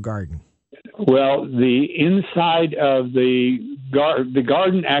vegetable garden? Well, the inside of the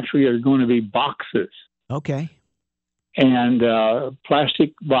garden actually are going to be boxes. Okay. And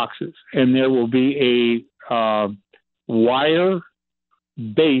plastic boxes. And there will be a wire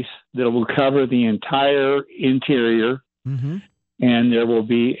base that will cover the entire interior. Mm-hmm. And there will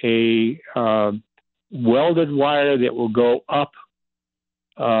be a welded wire that will go up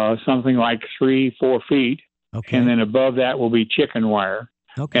something like 3-4 feet. Okay. And then above that will be chicken wire.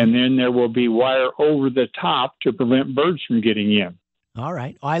 Okay. And then there will be wire over the top to prevent birds from getting in. All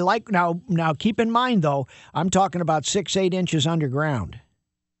right. I like now keep in mind, though, I'm talking about 6-8 inches underground.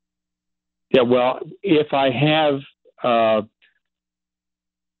 Yeah, well, if I have a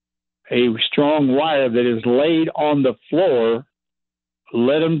strong wire that is laid on the floor,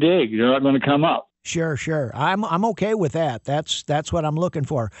 let them dig. They're not going to come up. Sure. I'm okay with that. That's what I'm looking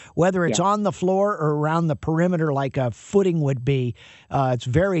for. Whether it's on the floor or around the perimeter like a footing would be, it's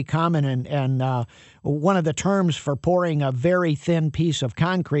very common. And one of the terms for pouring a very thin piece of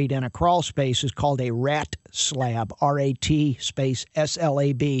concrete in a crawl space is called a rat slab, R-A-T space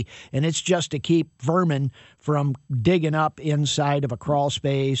S-L-A-B. And it's just to keep vermin from digging up inside of a crawl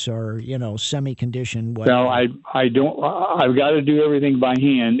space or, semi-conditioned. Well, I've got to do everything by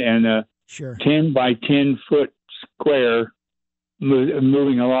hand. And sure. 10 by 10 foot square,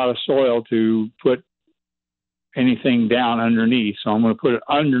 moving a lot of soil to put anything down underneath. So I'm going to put it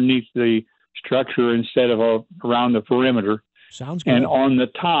underneath the structure instead of around the perimeter. Sounds good. And on the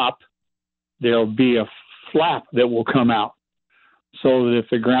top, there'll be a flap that will come out so that if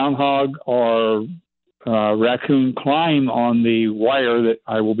the groundhog or raccoon climb on the wire that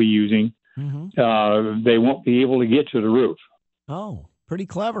I will be using, they won't be able to get to the roof. Oh. Pretty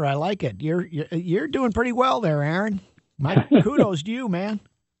clever. I like it. You're doing pretty well there, Aaron. My kudos to you, man.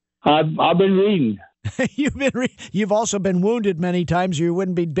 I've been reading. You've also been wounded many times. You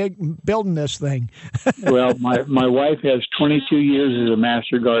wouldn't be building this thing. Well, my wife has 22 years as a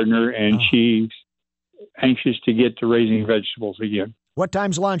master gardener, and she's anxious to get to raising vegetables again. What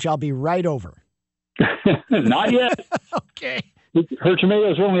time's lunch? I'll be right over. Not yet. Okay. Her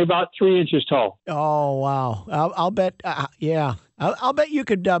tomatoes are only about 3 inches tall. Oh, wow. I'll bet, I'll bet you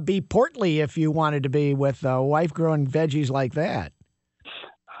could be portly if you wanted to be with a wife growing veggies like that.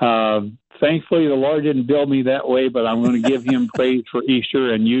 Thankfully, the Lord didn't build me that way, but I'm going to give him praise for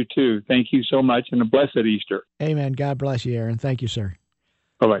Easter, and you too. Thank you so much, and a blessed Easter. Amen. God bless you, Aaron. Thank you, sir.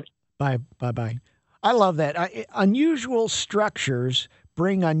 Bye-bye. Bye-bye. I love that. Unusual structures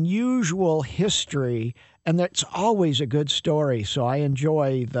bring unusual history, and that's always a good story. So I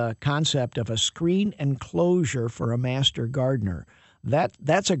enjoy the concept of a screen enclosure for a master gardener.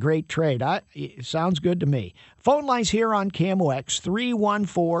 That's a great trade. It sounds good to me. Phone lines here on KMOX,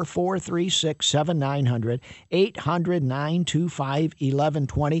 314-436-7900,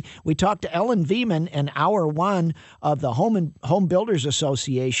 800-925-1120. We talked to Ellen Veman in Hour 1 of the Home Builders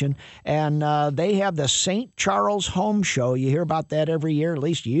Association, and they have the St. Charles Home Show. You hear about that every year, at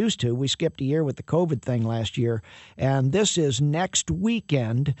least you used to. We skipped a year with the COVID thing last year. And this is next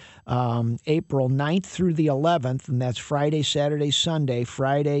weekend, April 9th through the 11th, and that's Friday, Saturday, Sunday. Sunday.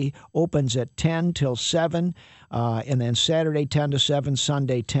 Friday opens at 10 till 7, and then Saturday 10 to 7,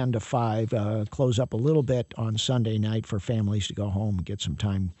 Sunday 10 to 5. Close up a little bit on Sunday night for families to go home and get some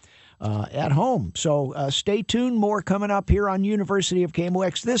time at home. So stay tuned. More coming up here on University of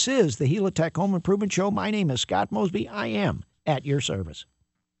KMOX. This is the Helitech Home Improvement Show. My name is Scott Mosby. I am at your service.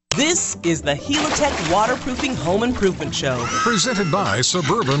 This is the Helitech Waterproofing Home Improvement Show. Presented by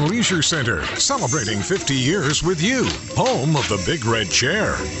Suburban Leisure Center, celebrating 50 years with you, home of the Big Red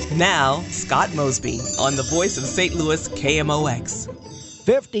Chair. Now, Scott Mosby on the voice of St. Louis KMOX.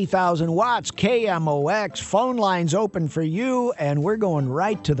 50,000 watts, KMOX. Phone lines open for you, and we're going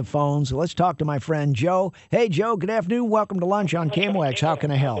right to the phones. Let's talk to my friend Joe. Hey, Joe, good afternoon. Welcome to lunch on KMOX. How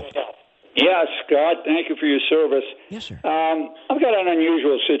can I help? Yes, Scott, thank you for your service. Yes, sir. I've got an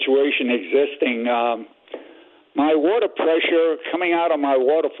unusual situation existing. My water pressure coming out of my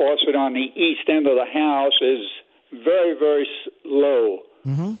water faucet on the east end of the house is very, very low.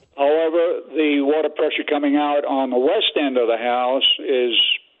 Mm-hmm. However, the water pressure coming out on the west end of the house is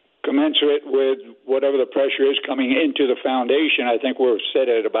commensurate with whatever the pressure is coming into the foundation. I think we're set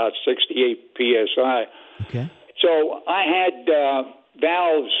at about 68 psi. Okay. So I had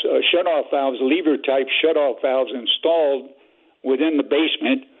valves, shut-off valves, lever-type shut-off valves installed within the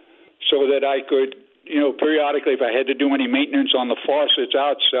basement so that I could, periodically, if I had to do any maintenance on the faucets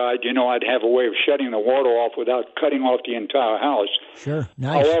outside, I'd have a way of shutting the water off without cutting off the entire house. Sure,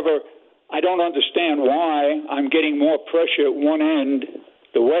 nice. However, I don't understand why I'm getting more pressure at one end,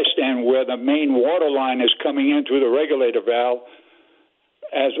 the west end, where the main water line is coming in through the regulator valve,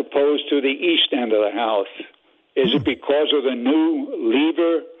 as opposed to the east end of the house. Is it because of the new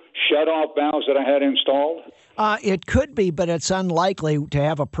lever shut-off valves that I had installed? It could be, but it's unlikely to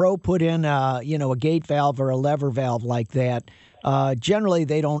have a pro put in, a gate valve or a lever valve like that. Generally,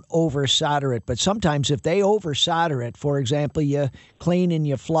 they don't over-solder it, but sometimes if they over-solder it, for example, you clean and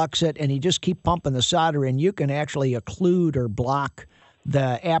you flux it and you just keep pumping the solder in, you can actually occlude or block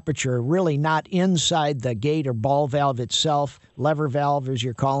the aperture, really not inside the gate or ball valve itself, lever valve as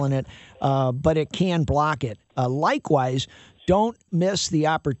you're calling it, but it can block it. Likewise, don't miss the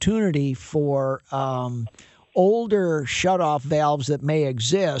opportunity for older shutoff valves that may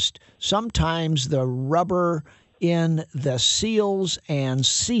exist. Sometimes the rubber in the seals and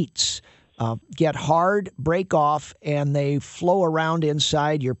seats get hard, break off, and they flow around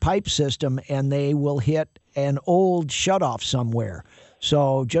inside your pipe system, and they will hit an old shutoff somewhere.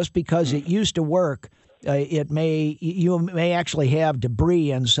 So just because it used to work, you may actually have debris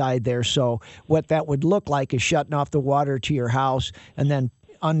inside there. So what that would look like is shutting off the water to your house and then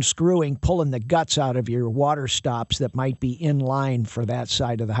pulling the guts out of your water stops that might be in line for that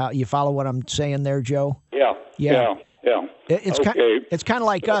side of the house. You follow what I'm saying there, Joe? Yeah. It's kind of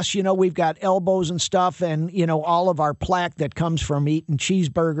like us, we've got elbows and stuff, and, all of our plaque that comes from eating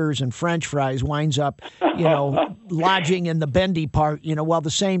cheeseburgers and French fries winds up, lodging in the bendy part. Well,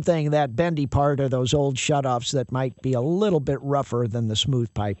 the same thing, that bendy part are those old shutoffs that might be a little bit rougher than the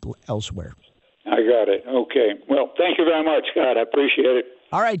smooth pipe elsewhere. I got it. Okay. Well, thank you very much, Scott. I appreciate it.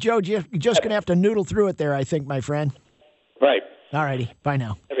 All right, Joe, you're just going to have to noodle through it there, I think, my friend. Right. All righty. Bye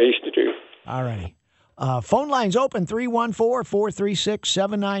now. Have Easter to you. All righty. Phone lines open,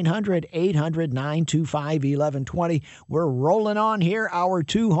 314-436-7900, 800-925-1120. We're rolling on here, Hour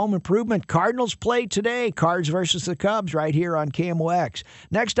 2, Home Improvement. Cardinals play today, Cards versus the Cubs, right here on KMOX.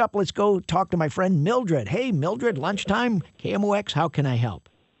 Next up, let's go talk to my friend Mildred. Hey, Mildred, lunchtime, KMOX, how can I help?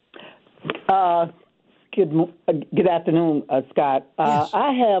 Good afternoon, Scott. Yes.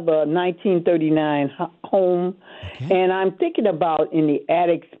 I have a 1939 home, and I'm thinking about in the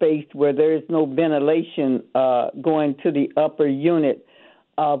attic space where there is no ventilation going to the upper unit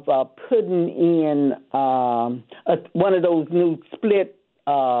of putting in one of those new split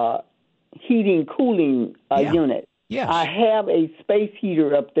heating cooling units. Yes. I have a space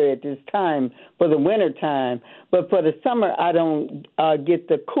heater up there at this time for the winter time, but for the summer I don't get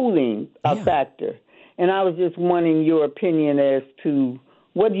the cooling factor. And I was just wanting your opinion as to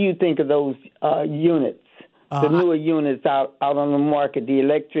what do you think of those units, the newer units out on the market, the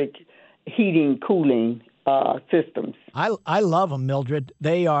electric heating, cooling systems. I love them, Mildred.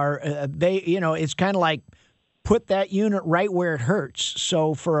 They are, it's kind of like put that unit right where it hurts.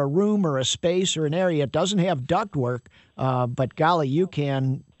 So for a room or a space or an area, it doesn't have ductwork, but golly, you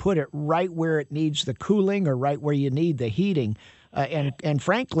can put it right where it needs the cooling or right where you need the heating. And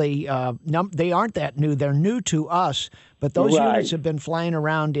frankly, they aren't that new. They're new to us, but those units have been flying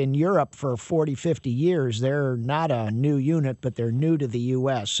around in Europe for 40, 50 years. They're not a new unit, but they're new to the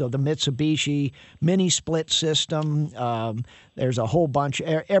U.S. So the Mitsubishi mini split system, there's a whole bunch.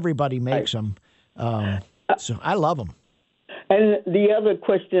 Everybody makes them. So I love them. And the other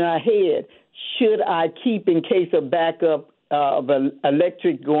question I had, should I keep in case of backup of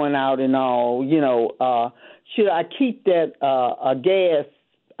electric going out and all, should I keep that a gas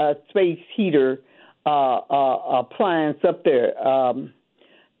space heater appliance up there?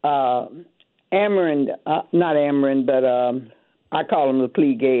 Amarin, not Amarin, but I call them the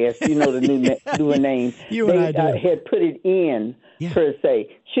Plea Gas. You know the newer name. They had put it in, per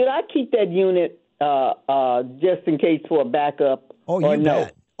se. Should I keep that unit just in case for a backup?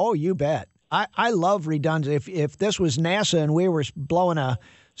 Bet. Oh, you bet. I love redundant. If this was NASA and we were blowing a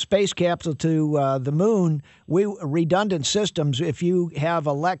space capsule to the moon, redundant systems, if you have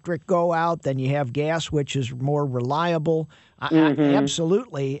electric go out, then you have gas, which is more reliable.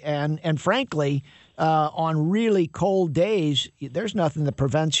 Absolutely. And frankly, on really cold days, there's nothing that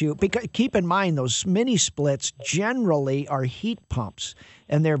prevents you. Because keep in mind, those mini splits generally are heat pumps,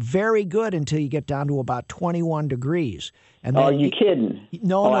 and they're very good until you get down to about 21 degrees. And are you kidding?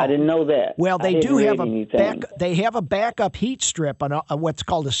 No, I didn't know that. Well, they do have a backup heat strip on what's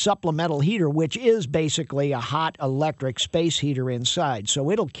called a supplemental heater, which is basically a hot electric space heater inside. So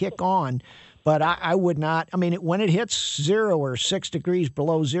it'll kick on. But I would not. I mean, when it hits 0 or 6 degrees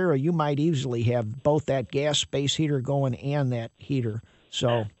below zero, you might easily have both that gas space heater going and that heater.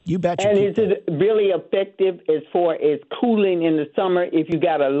 So you betcha. And is it really effective as far as cooling in the summer if you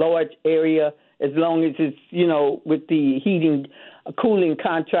got a large area, as long as it's, with the heating, cooling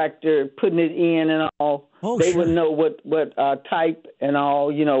contractor putting it in and all? They would know what type and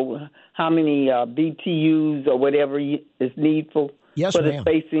all, how many BTUs or whatever is needful for the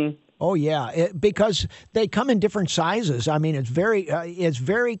spacing. Oh, yeah, because they come in different sizes. I mean, it's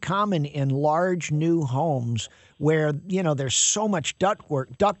very common in large new homes where, there's so much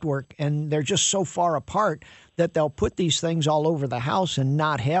ductwork, and they're just so far apart that they'll put these things all over the house and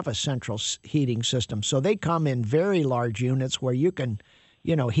not have a central heating system. So they come in very large units where you can,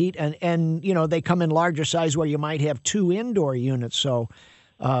 heat, and they come in larger size where you might have 2 indoor units. So,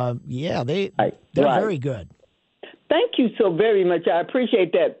 they're very good. Thank you so very much. I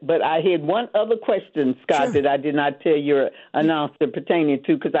appreciate that. But I had one other question, Scott, that I did not tell your announcer pertaining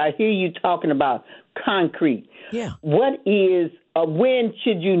to, because I hear you talking about concrete. Yeah. What is, when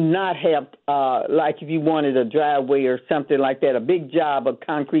should you not have, like if you wanted a driveway or something like that, a big job of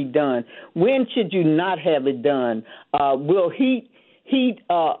concrete done, when should you not have it done? Will heat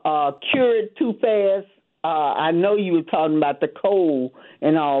cure it too fast? I know you were talking about the cold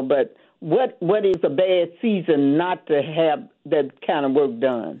and all, but what is a bad season not to have that kind of work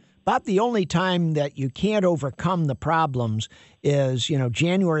done? About the only time that you can't overcome the problems is,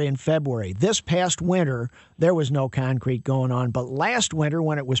 January and February. This past winter, there was no concrete going on. But last winter,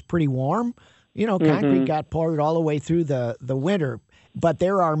 when it was pretty warm, concrete got poured all the way through the winter. But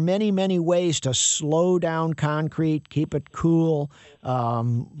there are many, many ways to slow down concrete, keep it cool,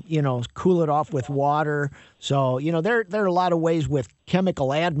 cool it off with water. So, there are a lot of ways with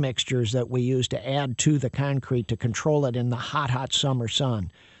chemical admixtures that we use to add to the concrete to control it in the hot summer sun.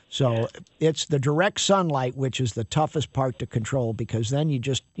 So it's the direct sunlight, which is the toughest part to control, because then you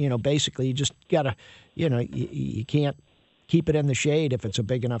just, basically you just got to, you can't keep it in the shade if it's a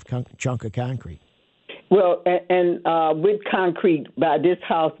big enough chunk of concrete. Well, and with concrete, by this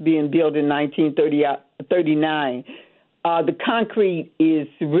house being built in 1939, the concrete is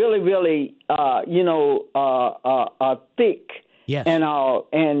really, really, thick. Yes. And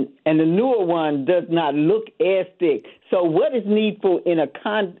the newer one does not look as thick. So, what is needful in a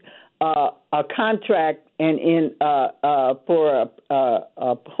contract and in for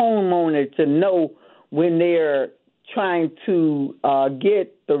a homeowner to know when they're trying to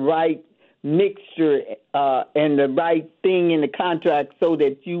get the right mixture and the right thing in the contract so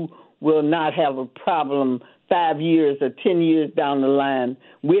that you will not have a problem 5 years or 10 years down the line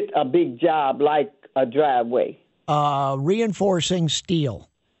with a big job like a driveway? Reinforcing steel.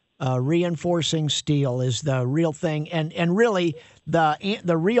 Reinforcing steel is the real thing. And really,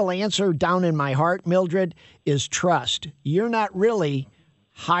 the real answer down in my heart, Mildred, is trust. You're not really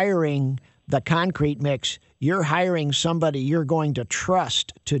hiring the concrete mix. You're hiring somebody you're going to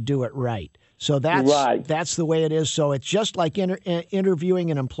trust to do it right. So that's the way it is. So it's just like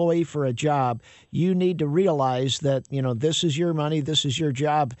interviewing an employee for a job. You need to realize that, this is your money, this is your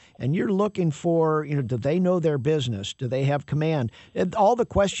job, and you're looking for, do they know their business? Do they have command? And all the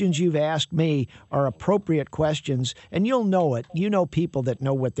questions you've asked me are appropriate questions, and you'll know it. You know people that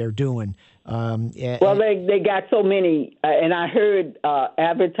know what they're doing. Well, they got so many, and I heard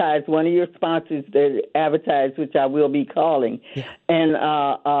advertise one of your sponsors that advertised, which I will be calling, and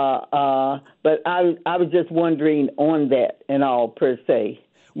but I was just wondering on that and all per se.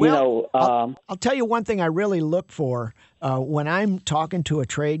 Well, I'll tell you one thing I really look for when I'm talking to a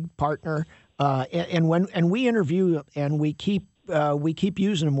trade partner, and we interview and we keep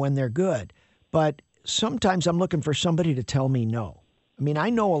using them when they're good. But sometimes I'm looking for somebody to tell me no. I mean, I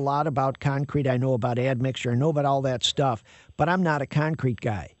know a lot about concrete. I know about admixture. I know about all that stuff. But I'm not a concrete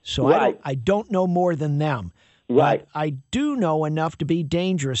guy, so I don't know more than them. Right. But I do know enough to be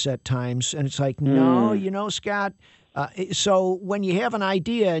dangerous at times, and it's like, no, Scott. So when you have an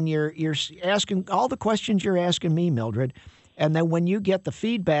idea and you're asking all the questions you're asking me, Mildred, and then when you get the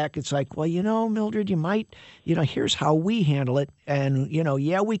feedback, it's like, well, Mildred, you might, here's how we handle it. And,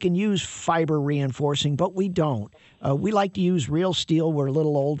 we can use fiber reinforcing, but we don't. We like to use real steel. We're a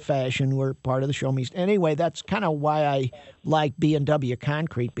little old-fashioned. We're part of the Show Me. Anyway, that's kind of why I like B&W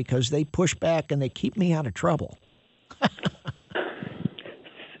Concrete, because they push back and they keep me out of trouble.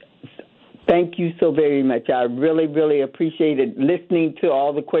 Thank you so very much. I really, really appreciated listening to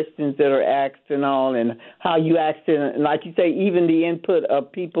all the questions that are asked and all, and how you asked it. And like you say, even the input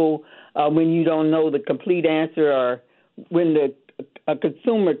of people when you don't know the complete answer, or when a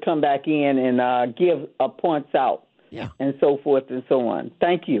consumer come back in and give points out, and so forth and so on.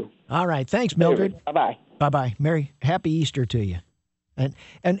 Thank you. All right. Thanks, Mildred. Bye-bye. Bye-bye. Mary, happy Easter to you. And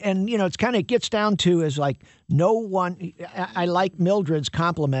it's kind of gets down to is like no one. I like Mildred's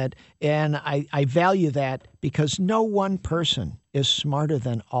compliment, and I value that, because no one person is smarter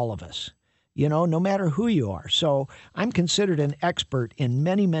than all of us. No matter who you are. So I'm considered an expert in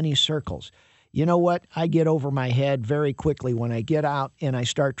many, many circles. You know what? I get over my head very quickly when I get out and I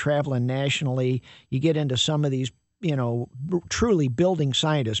start traveling nationally. You get into some of these, truly building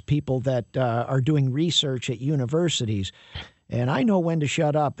scientists, people that are doing research at universities. And I know when to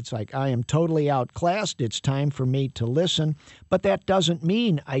shut up. It's like, I am totally outclassed. It's time for me to listen. But that doesn't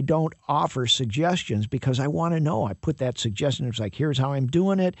mean I don't offer suggestions, because I want to know. I put that suggestion. It's like, here's how I'm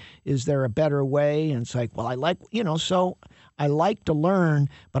doing it. Is there a better way? And it's like, well, I like, so I like to learn,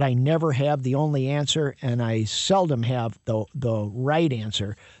 but I never have the only answer, and I seldom have the right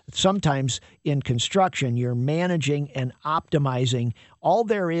answer. Sometimes in construction, you're managing and optimizing. All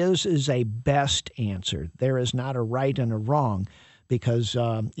there is a best answer. There is not a right and a wrong, because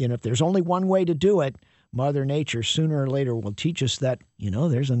if there's only one way to do it, Mother Nature sooner or later will teach us that,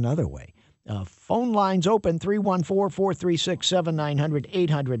 there's another way. Phone lines open, 314-436-7900,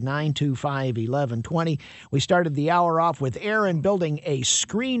 800-925-1120. We started the hour off with Aaron building a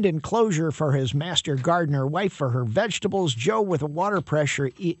screened enclosure for his master gardener wife for her vegetables. Joe with a water pressure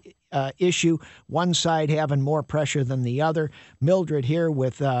issue, one side having more pressure than the other. Mildred here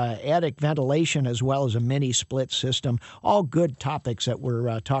with attic ventilation as well as a mini split system. All good topics that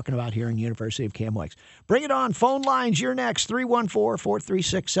we're talking about here in University of KMOX. Bring it on. Phone lines, you're next.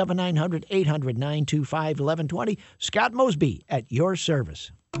 314-436-7900, 800-925-1120. Scott Mosby at your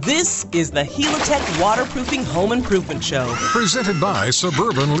service. This is the Helitech Waterproofing Home Improvement Show. Presented by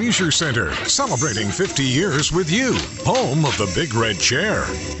Suburban Leisure Center, celebrating 50 years with you, home of the Big Red Chair.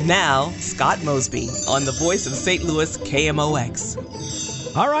 Now, Scott Mosby on the voice of St. Louis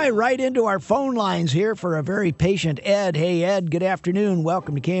KMOX. All right into our phone lines here for a very patient Ed. Hey, Ed, good afternoon.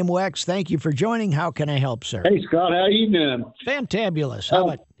 Welcome to KMOX. Thank you for joining. How can I help, sir? Hey, Scott, how you doing? Fantabulous. How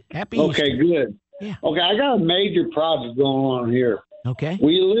about happy Easter? Okay, good. Yeah. Okay, I got a major project going on here. Okay.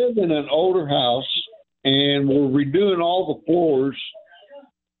 We live in an older house, and we're redoing all the floors.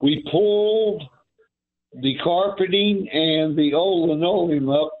 We pulled the carpeting and the old linoleum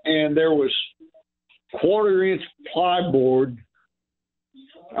up, and there was 1/4-inch plyboard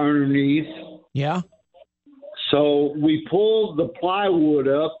underneath. Yeah. So we pulled the plywood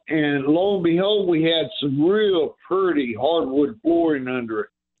up, and lo and behold, we had some real pretty hardwood flooring under it.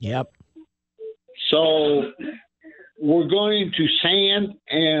 Yep. So we're going to sand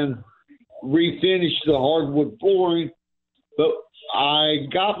and refinish the hardwood flooring, but I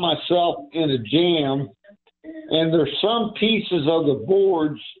got myself in a jam, and there's some pieces of the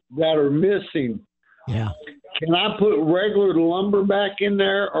boards that are missing. Yeah. Can I put regular lumber back in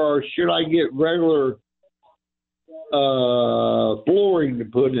there, or should I get regular flooring to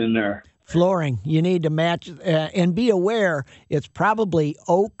put in there? Flooring. You need to match, and be aware it's probably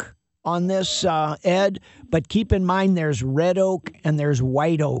oak on this, Ed, but keep in mind there's red oak and there's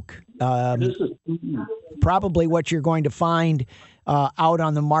white oak. Probably what you're going to find out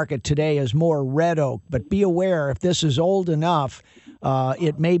on the market today is more red oak, but be aware if this is old enough,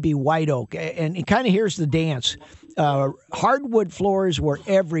 it may be white oak. And kind of here's the dance. Hardwood floors were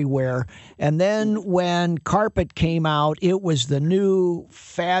everywhere, and then when carpet came out, it was the new,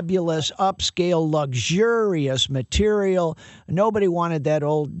 fabulous, upscale, luxurious material. Nobody wanted that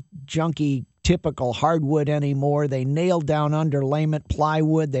old junky typical hardwood anymore. They nailed down underlayment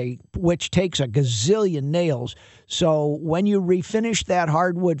plywood, which takes a gazillion nails. So when you refinish that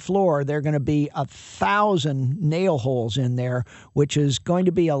hardwood floor, there are going to be 1,000 nail holes in there, which is going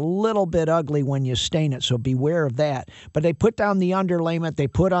to be a little bit ugly when you stain it. So beware of that. But they put down the underlayment, they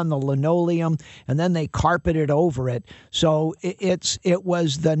put on the linoleum, and then they carpeted over it. So it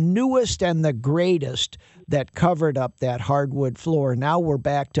was the newest and the greatest that covered up that hardwood floor. Now we're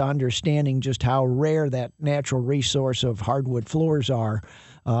back to understanding just how rare that natural resource of hardwood floors are.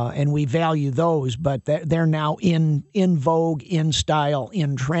 And we value those, but they're now in vogue, in style,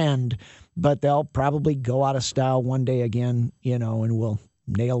 in trend. But they'll probably go out of style one day again, and we'll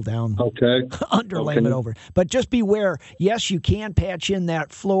nail down underlayment over. But just beware. Yes, you can patch in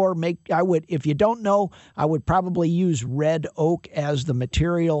that floor. If you don't know, I would probably use red oak as the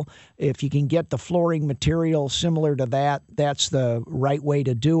material. If you can get the flooring material similar to that, that's the right way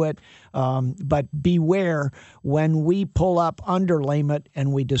to do it. But beware when we pull up underlayment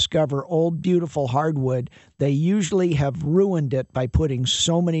and we discover old, beautiful hardwood, they usually have ruined it by putting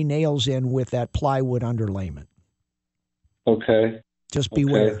so many nails in with that plywood underlayment. Okay. Just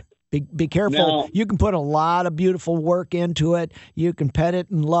beware. Be careful. Now, you can put a lot of beautiful work into it. You can pet it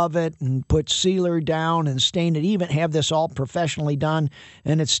and love it and put sealer down and stain it, even have this all professionally done,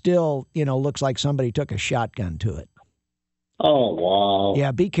 and it still, looks like somebody took a shotgun to it. Oh, wow.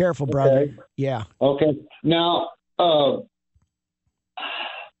 Yeah, be careful, brother. Okay. Yeah. Okay. Now, can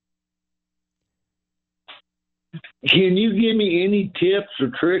you give me any tips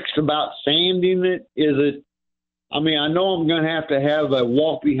or tricks about sanding it? I know I'm going to have a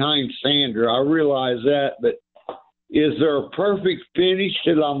walk-behind sander. I realize that, but is there a perfect finish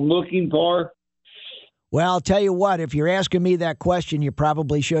that I'm looking for? Well, I'll tell you what, if you're asking me that question, you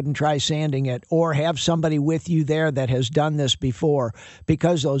probably shouldn't try sanding it or have somebody with you there that has done this before,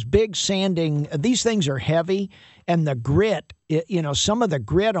 because those big sanding, these things are heavy, and the grit, some of the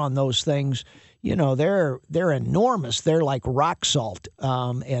grit on those things, they're enormous. They're like rock salt,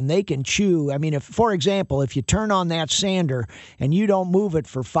 and they can chew. For example, if you turn on that sander and you don't move it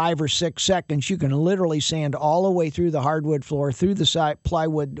for 5 or 6 seconds, you can literally sand all the way through the hardwood floor, through the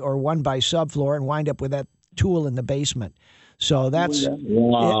plywood or 1x subfloor, and wind up with that tool in the basement. So that's,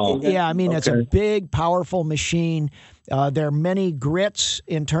 wow. It's a big, powerful machine. There are many grits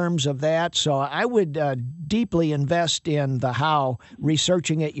in terms of that. So I would deeply invest in the how,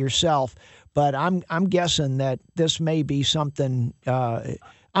 researching it yourself. But I'm guessing that this may be something.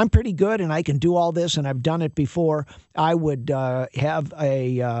 I'm pretty good, and I can do all this, and I've done it before. I would have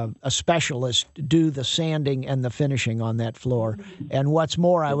a specialist do the sanding and the finishing on that floor. And what's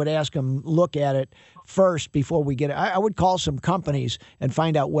more, I would ask them look at it first before we get it. I would call some companies and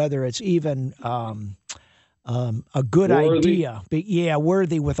find out whether it's even a good idea. But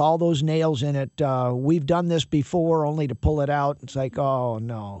worthy with all those nails in it. We've done this before only to pull it out. It's like, oh,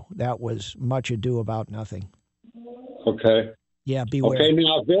 no, that was much ado about nothing. Okay. Yeah, beware. Okay,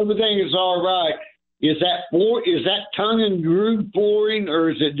 now if everything is all right, is that tongue and groove flooring,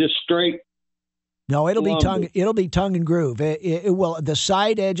 or is it just straight? No, it'll be tongue and groove. It will. The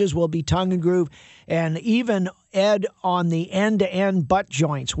side edges will be tongue and groove, and even Ed on the end-to-end butt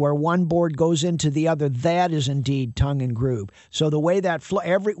joints where one board goes into the other, that is indeed tongue and groove. So the way that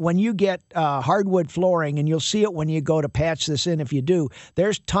when you get hardwood flooring, and you'll see it when you go to patch this in, if you do,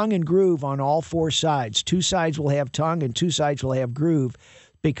 there's tongue and groove on all 4 sides. 2 sides will have tongue, and 2 sides will have groove.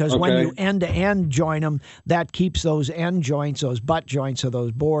 Because when you end-to-end join them, that keeps those end joints, those butt joints of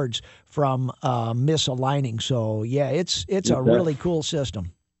those boards from misaligning. So, it's a really cool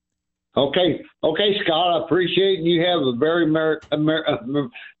system. Okay, Scott, I appreciate it. You have a very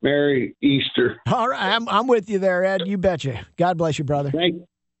Merry Easter. All right, I'm with you there, Ed. You betcha. God bless you, brother. Thank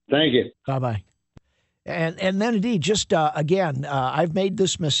you. Bye-bye. And then indeed, just again, I've made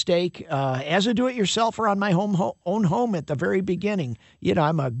this mistake as a do-it-yourselfer on my own home at the very beginning.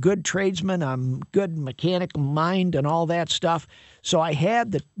 I'm a good tradesman, I'm good mechanical mind and all that stuff. So I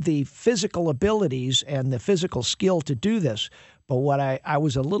had the physical abilities and the physical skill to do this. But what I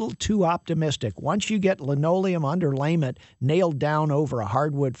was a little too optimistic. Once you get linoleum underlayment nailed down over a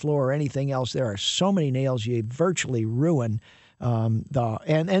hardwood floor or anything else, there are so many nails you virtually ruin.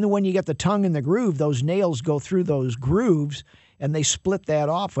 And when you get the tongue and the groove, those nails go through those grooves and they split that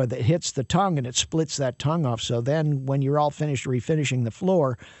off. Where it hits the tongue and it splits that tongue off. So then when you're all finished refinishing the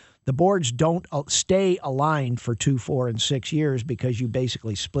floor, the boards don't stay aligned for 2, 4, and 6 years because you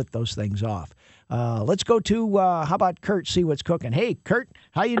basically split those things off. Let's go to, how about Kurt, see what's cooking. Hey, Kurt,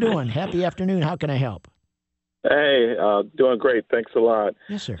 how you doing? Happy afternoon. How can I help? Hey, doing great. Thanks a lot.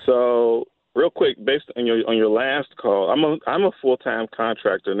 Yes, sir. So real quick, based on your last call, I'm a full-time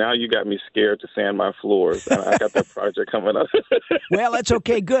contractor. Now you got me scared to sand my floors. I got that project coming up. Well, that's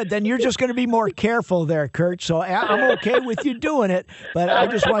okay. Good. Then you're just going to be more careful there, Kurt. So I'm okay with you doing it, but I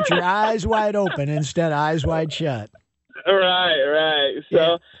just want your eyes wide open instead of eyes wide shut. Right.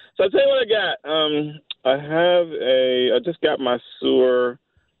 So I'll tell you what I got. I just got my sewer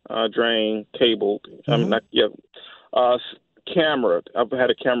drain cabled. Camera. I've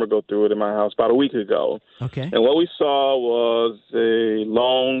had a camera go through it in my house about a week ago. Okay. And what we saw was a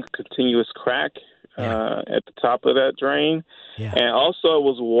long, continuous crack at the top of that drain. Yeah. And also it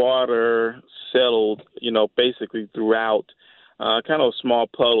was water settled, basically throughout, kind of a small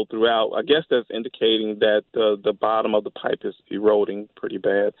puddle throughout. I guess that's indicating that the bottom of the pipe is eroding pretty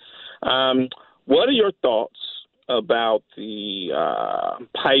bad. What are your thoughts about the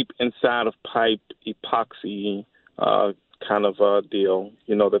pipe inside of pipe epoxy kind of deal,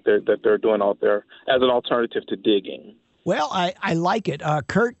 that they're doing out there as an alternative to digging? Well, I like it.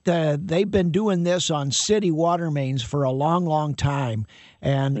 Kurt, they've been doing this on city water mains for a long, long time,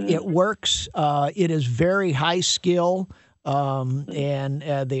 and it works. It is very high skill, and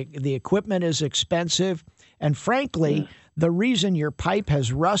the equipment is expensive. And frankly, the reason your pipe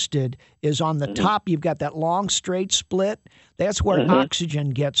has rusted is on the top. You've got that long, straight split. That's where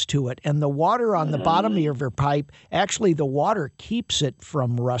oxygen gets to it. And the water on the bottom of your pipe, actually the water keeps it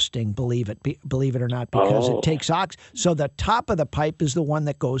from rusting, believe it or not, because it takes oxygen. So the top of the pipe is the one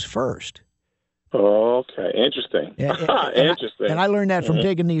that goes first. Okay, interesting. Interesting. And I learned that from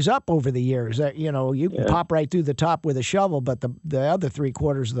digging these up over the years. That you can pop right through the top with a shovel, but the other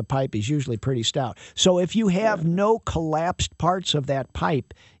 3/4 of the pipe is usually pretty stout. So if you have no collapsed parts of that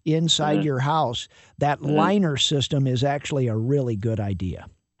pipe inside your house, that liner system is actually a really good idea.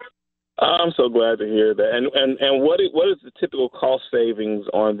 I'm so glad to hear that. And what is the typical cost savings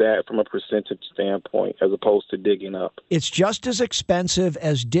on that from a percentage standpoint as opposed to digging up? It's just as expensive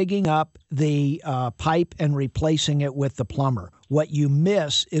as digging up the pipe and replacing it with the plumber. What you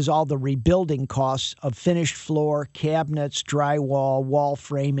miss is all the rebuilding costs of finished floor, cabinets, drywall, wall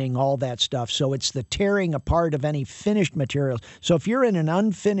framing, all that stuff. So it's the tearing apart of any finished materials. So if you're in an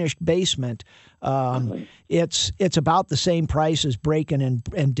unfinished basement, it's about the same price as breaking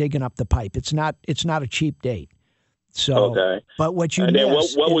and digging up the pipe. It's not a cheap date. So, okay. But what you and then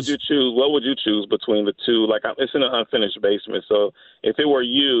miss what would you choose? What would you choose between the two? Like, it's in an unfinished basement. So if it were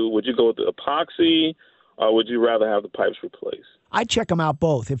you, would you go with the epoxy, or would you rather have the pipes replaced? I check them out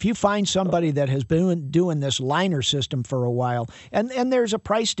both. If you find somebody that has been doing this liner system for a while, and there's a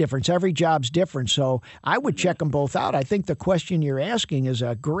price difference. Every job's different, so I would check them both out. I think the question you're asking is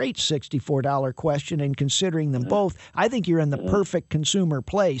a great $64 question, and considering them both, I think you're in the perfect consumer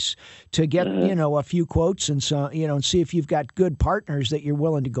place to get a few quotes and and see if you've got good partners that you're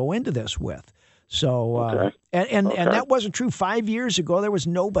willing to go into this with. So, and that wasn't true 5 years ago. There was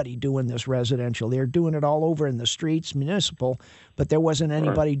nobody doing this residential. They're doing it all over in the streets, municipal, but there wasn't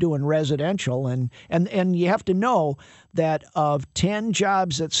anybody doing residential. And you have to know that of 10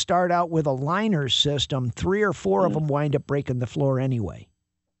 jobs that start out with a liner system, 3 or 4 of them wind up breaking the floor anyway.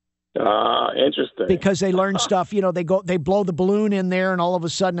 Interesting. Because they learn stuff, they blow the balloon in there, and all of a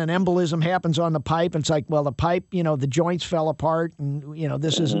sudden an embolism happens on the pipe. And it's like, well, the pipe, the joints fell apart, and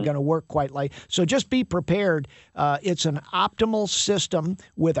this isn't going to work quite like. So just be prepared. It's an optimal system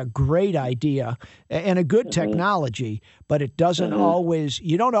with a great idea and a good technology, but it doesn't always.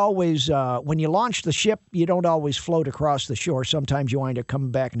 You don't always when you launch the ship, you don't always float across the shore. Sometimes you wind up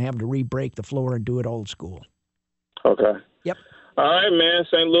coming back and having to re-break the floor and do it old school. Okay. Yep. All right, man.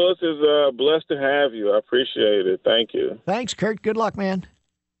 St. Louis is blessed to have you. I appreciate it. Thank you. Thanks, Kurt. Good luck, man.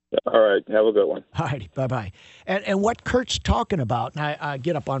 All right. Have a good one. All righty. Bye-bye. And what Kurt's talking about, and I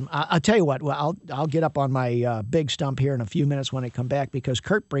get up on, I'll tell you what, I'll get up on my big stump here in a few minutes when I come back, because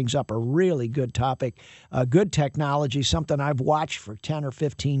Kurt brings up a really good topic, good technology, something I've watched for 10 or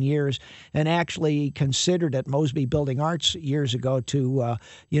 15 years and actually considered at Mosby Building Arts years ago to,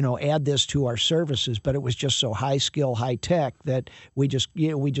 add this to our services. But it was just so high skill, high tech that we just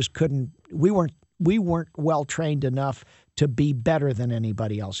couldn't, we weren't well trained enough to be better than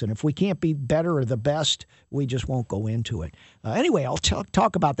anybody else. And if we can't be better or the best, we just won't go into it. Anyway, I'll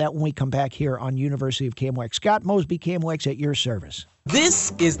talk about that when we come back here on University of KMOX. Scott Mosby, KMOX, at your service.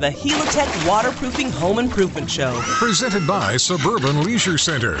 This is the Helitech Waterproofing Home Improvement Show. Presented by Suburban Leisure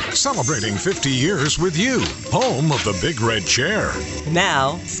Center, celebrating 50 years with you, home of the Big Red Chair.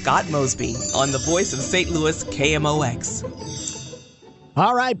 Now, Scott Mosby on the voice of St. Louis KMOX.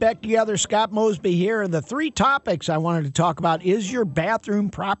 All right, back together. Scott Mosby here. The three topics I wanted to talk about: is your bathroom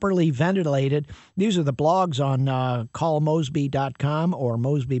properly ventilated? These are the blogs on callmosby.com or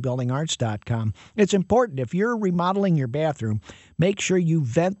mosbybuildingarts.com. It's important, if you're remodeling your bathroom, make sure you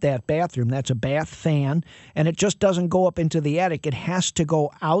vent that bathroom. That's a bath fan, and it just doesn't go up into the attic. It has to go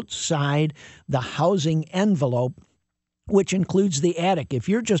outside the housing envelope, which includes the attic. If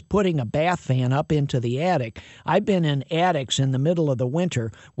you're just putting a bath fan up into the attic, I've been in attics in the middle of the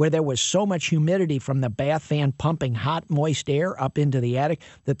winter where there was so much humidity from the bath fan pumping hot, moist air up into the attic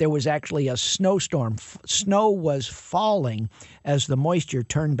that there was actually a snowstorm. Snow was falling as the moisture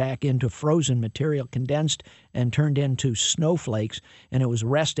turned back into frozen material, condensed and turned into snowflakes, and it was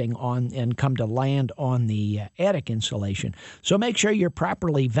resting on and come to land on the attic insulation. So make sure you're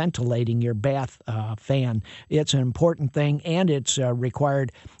properly ventilating your bath fan. It's an important thing, and it's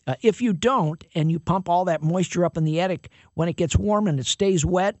required. If you don't, and you pump all that moisture up in the attic, when it gets warm and it stays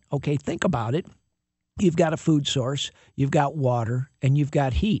wet, okay, think about it. You've got a food source, you've got water, and you've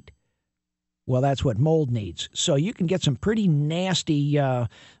got heat. Well, that's what mold needs. So you can get some pretty nasty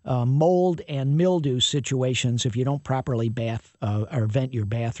mold and mildew situations if you don't properly bath or vent your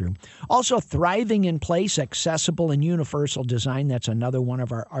bathroom. Also, thriving in place, accessible and universal design. That's another one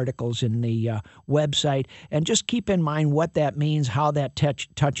of our articles in the website. And just keep in mind what that means, how that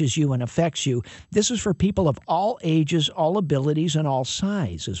touches you and affects you. This is for people of all ages, all abilities, and all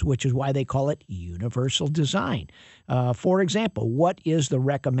sizes, which is why they call it universal design. For example, what is the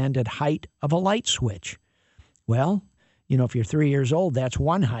recommended height of a light switch? Well, if you're 3 years old, that's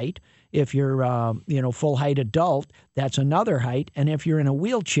one height. If you're, full height adult, that's another height. And if you're in a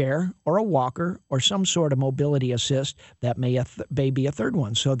wheelchair or a walker or some sort of mobility assist, that may be a third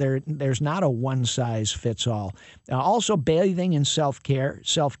one. So there's not a one size fits all. Also, bathing and self-care,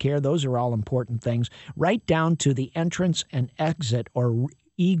 those are all important things, right down to the entrance and exit or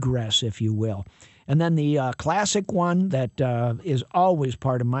egress, if you will. And then the classic one that is always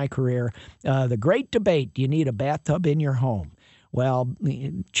part of my career, the great debate: do you need a bathtub in your home? Well,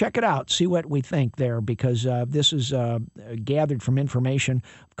 check it out. See what we think there, because this is gathered from information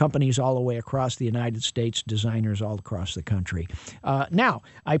of companies all the way across the United States, designers all across the country. Now,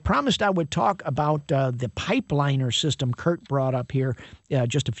 I promised I would talk about the pipeliner system Kurt brought up here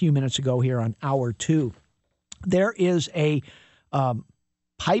just a few minutes ago here on Hour 2. There is a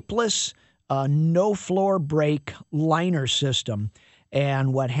pipeless no-floor break liner system.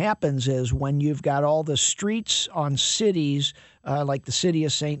 And what happens is when you've got all the streets on cities, like the city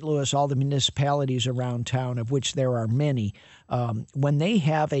of St. Louis, all the municipalities around town, of which there are many, when they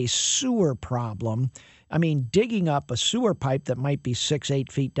have a sewer problem, digging up a sewer pipe that might be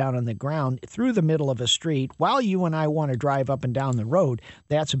 6-8 feet down on the ground through the middle of a street while you and I want to drive up and down the road,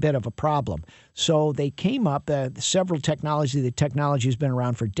 that's a bit of a problem. So they came up, several technologies. The technology has been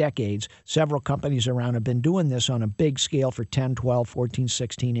around for decades. Several companies around have been doing this on a big scale for 10, 12, 14,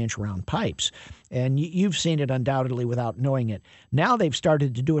 16-inch round pipes. And you've seen it undoubtedly without knowing it. Now they've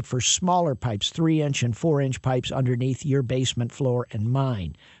started to do it for smaller pipes, 3-inch and 4-inch pipes underneath your basement floor and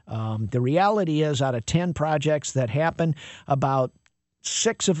mine. The reality is, out of 10 projects that happen, about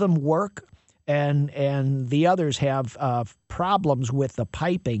 6 of them work, and the others have problems with the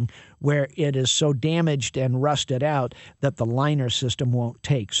piping where it is so damaged and rusted out that the liner system won't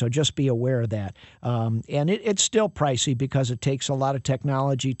take. So just be aware of that. And it's still pricey because it takes a lot of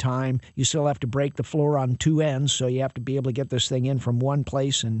technology, time. You still have to break the floor on two ends, so you have to be able to get this thing in from one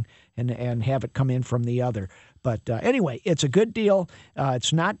place and have it come in from the other. But anyway, it's a good deal.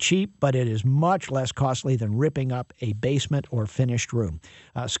 It's not cheap, but it is much less costly than ripping up a basement or finished room.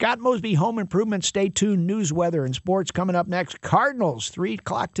 Scott Mosby, Home Improvement. Stay tuned. News, weather, and sports coming up next. Cardinals, 3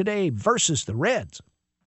 o'clock today versus the Reds.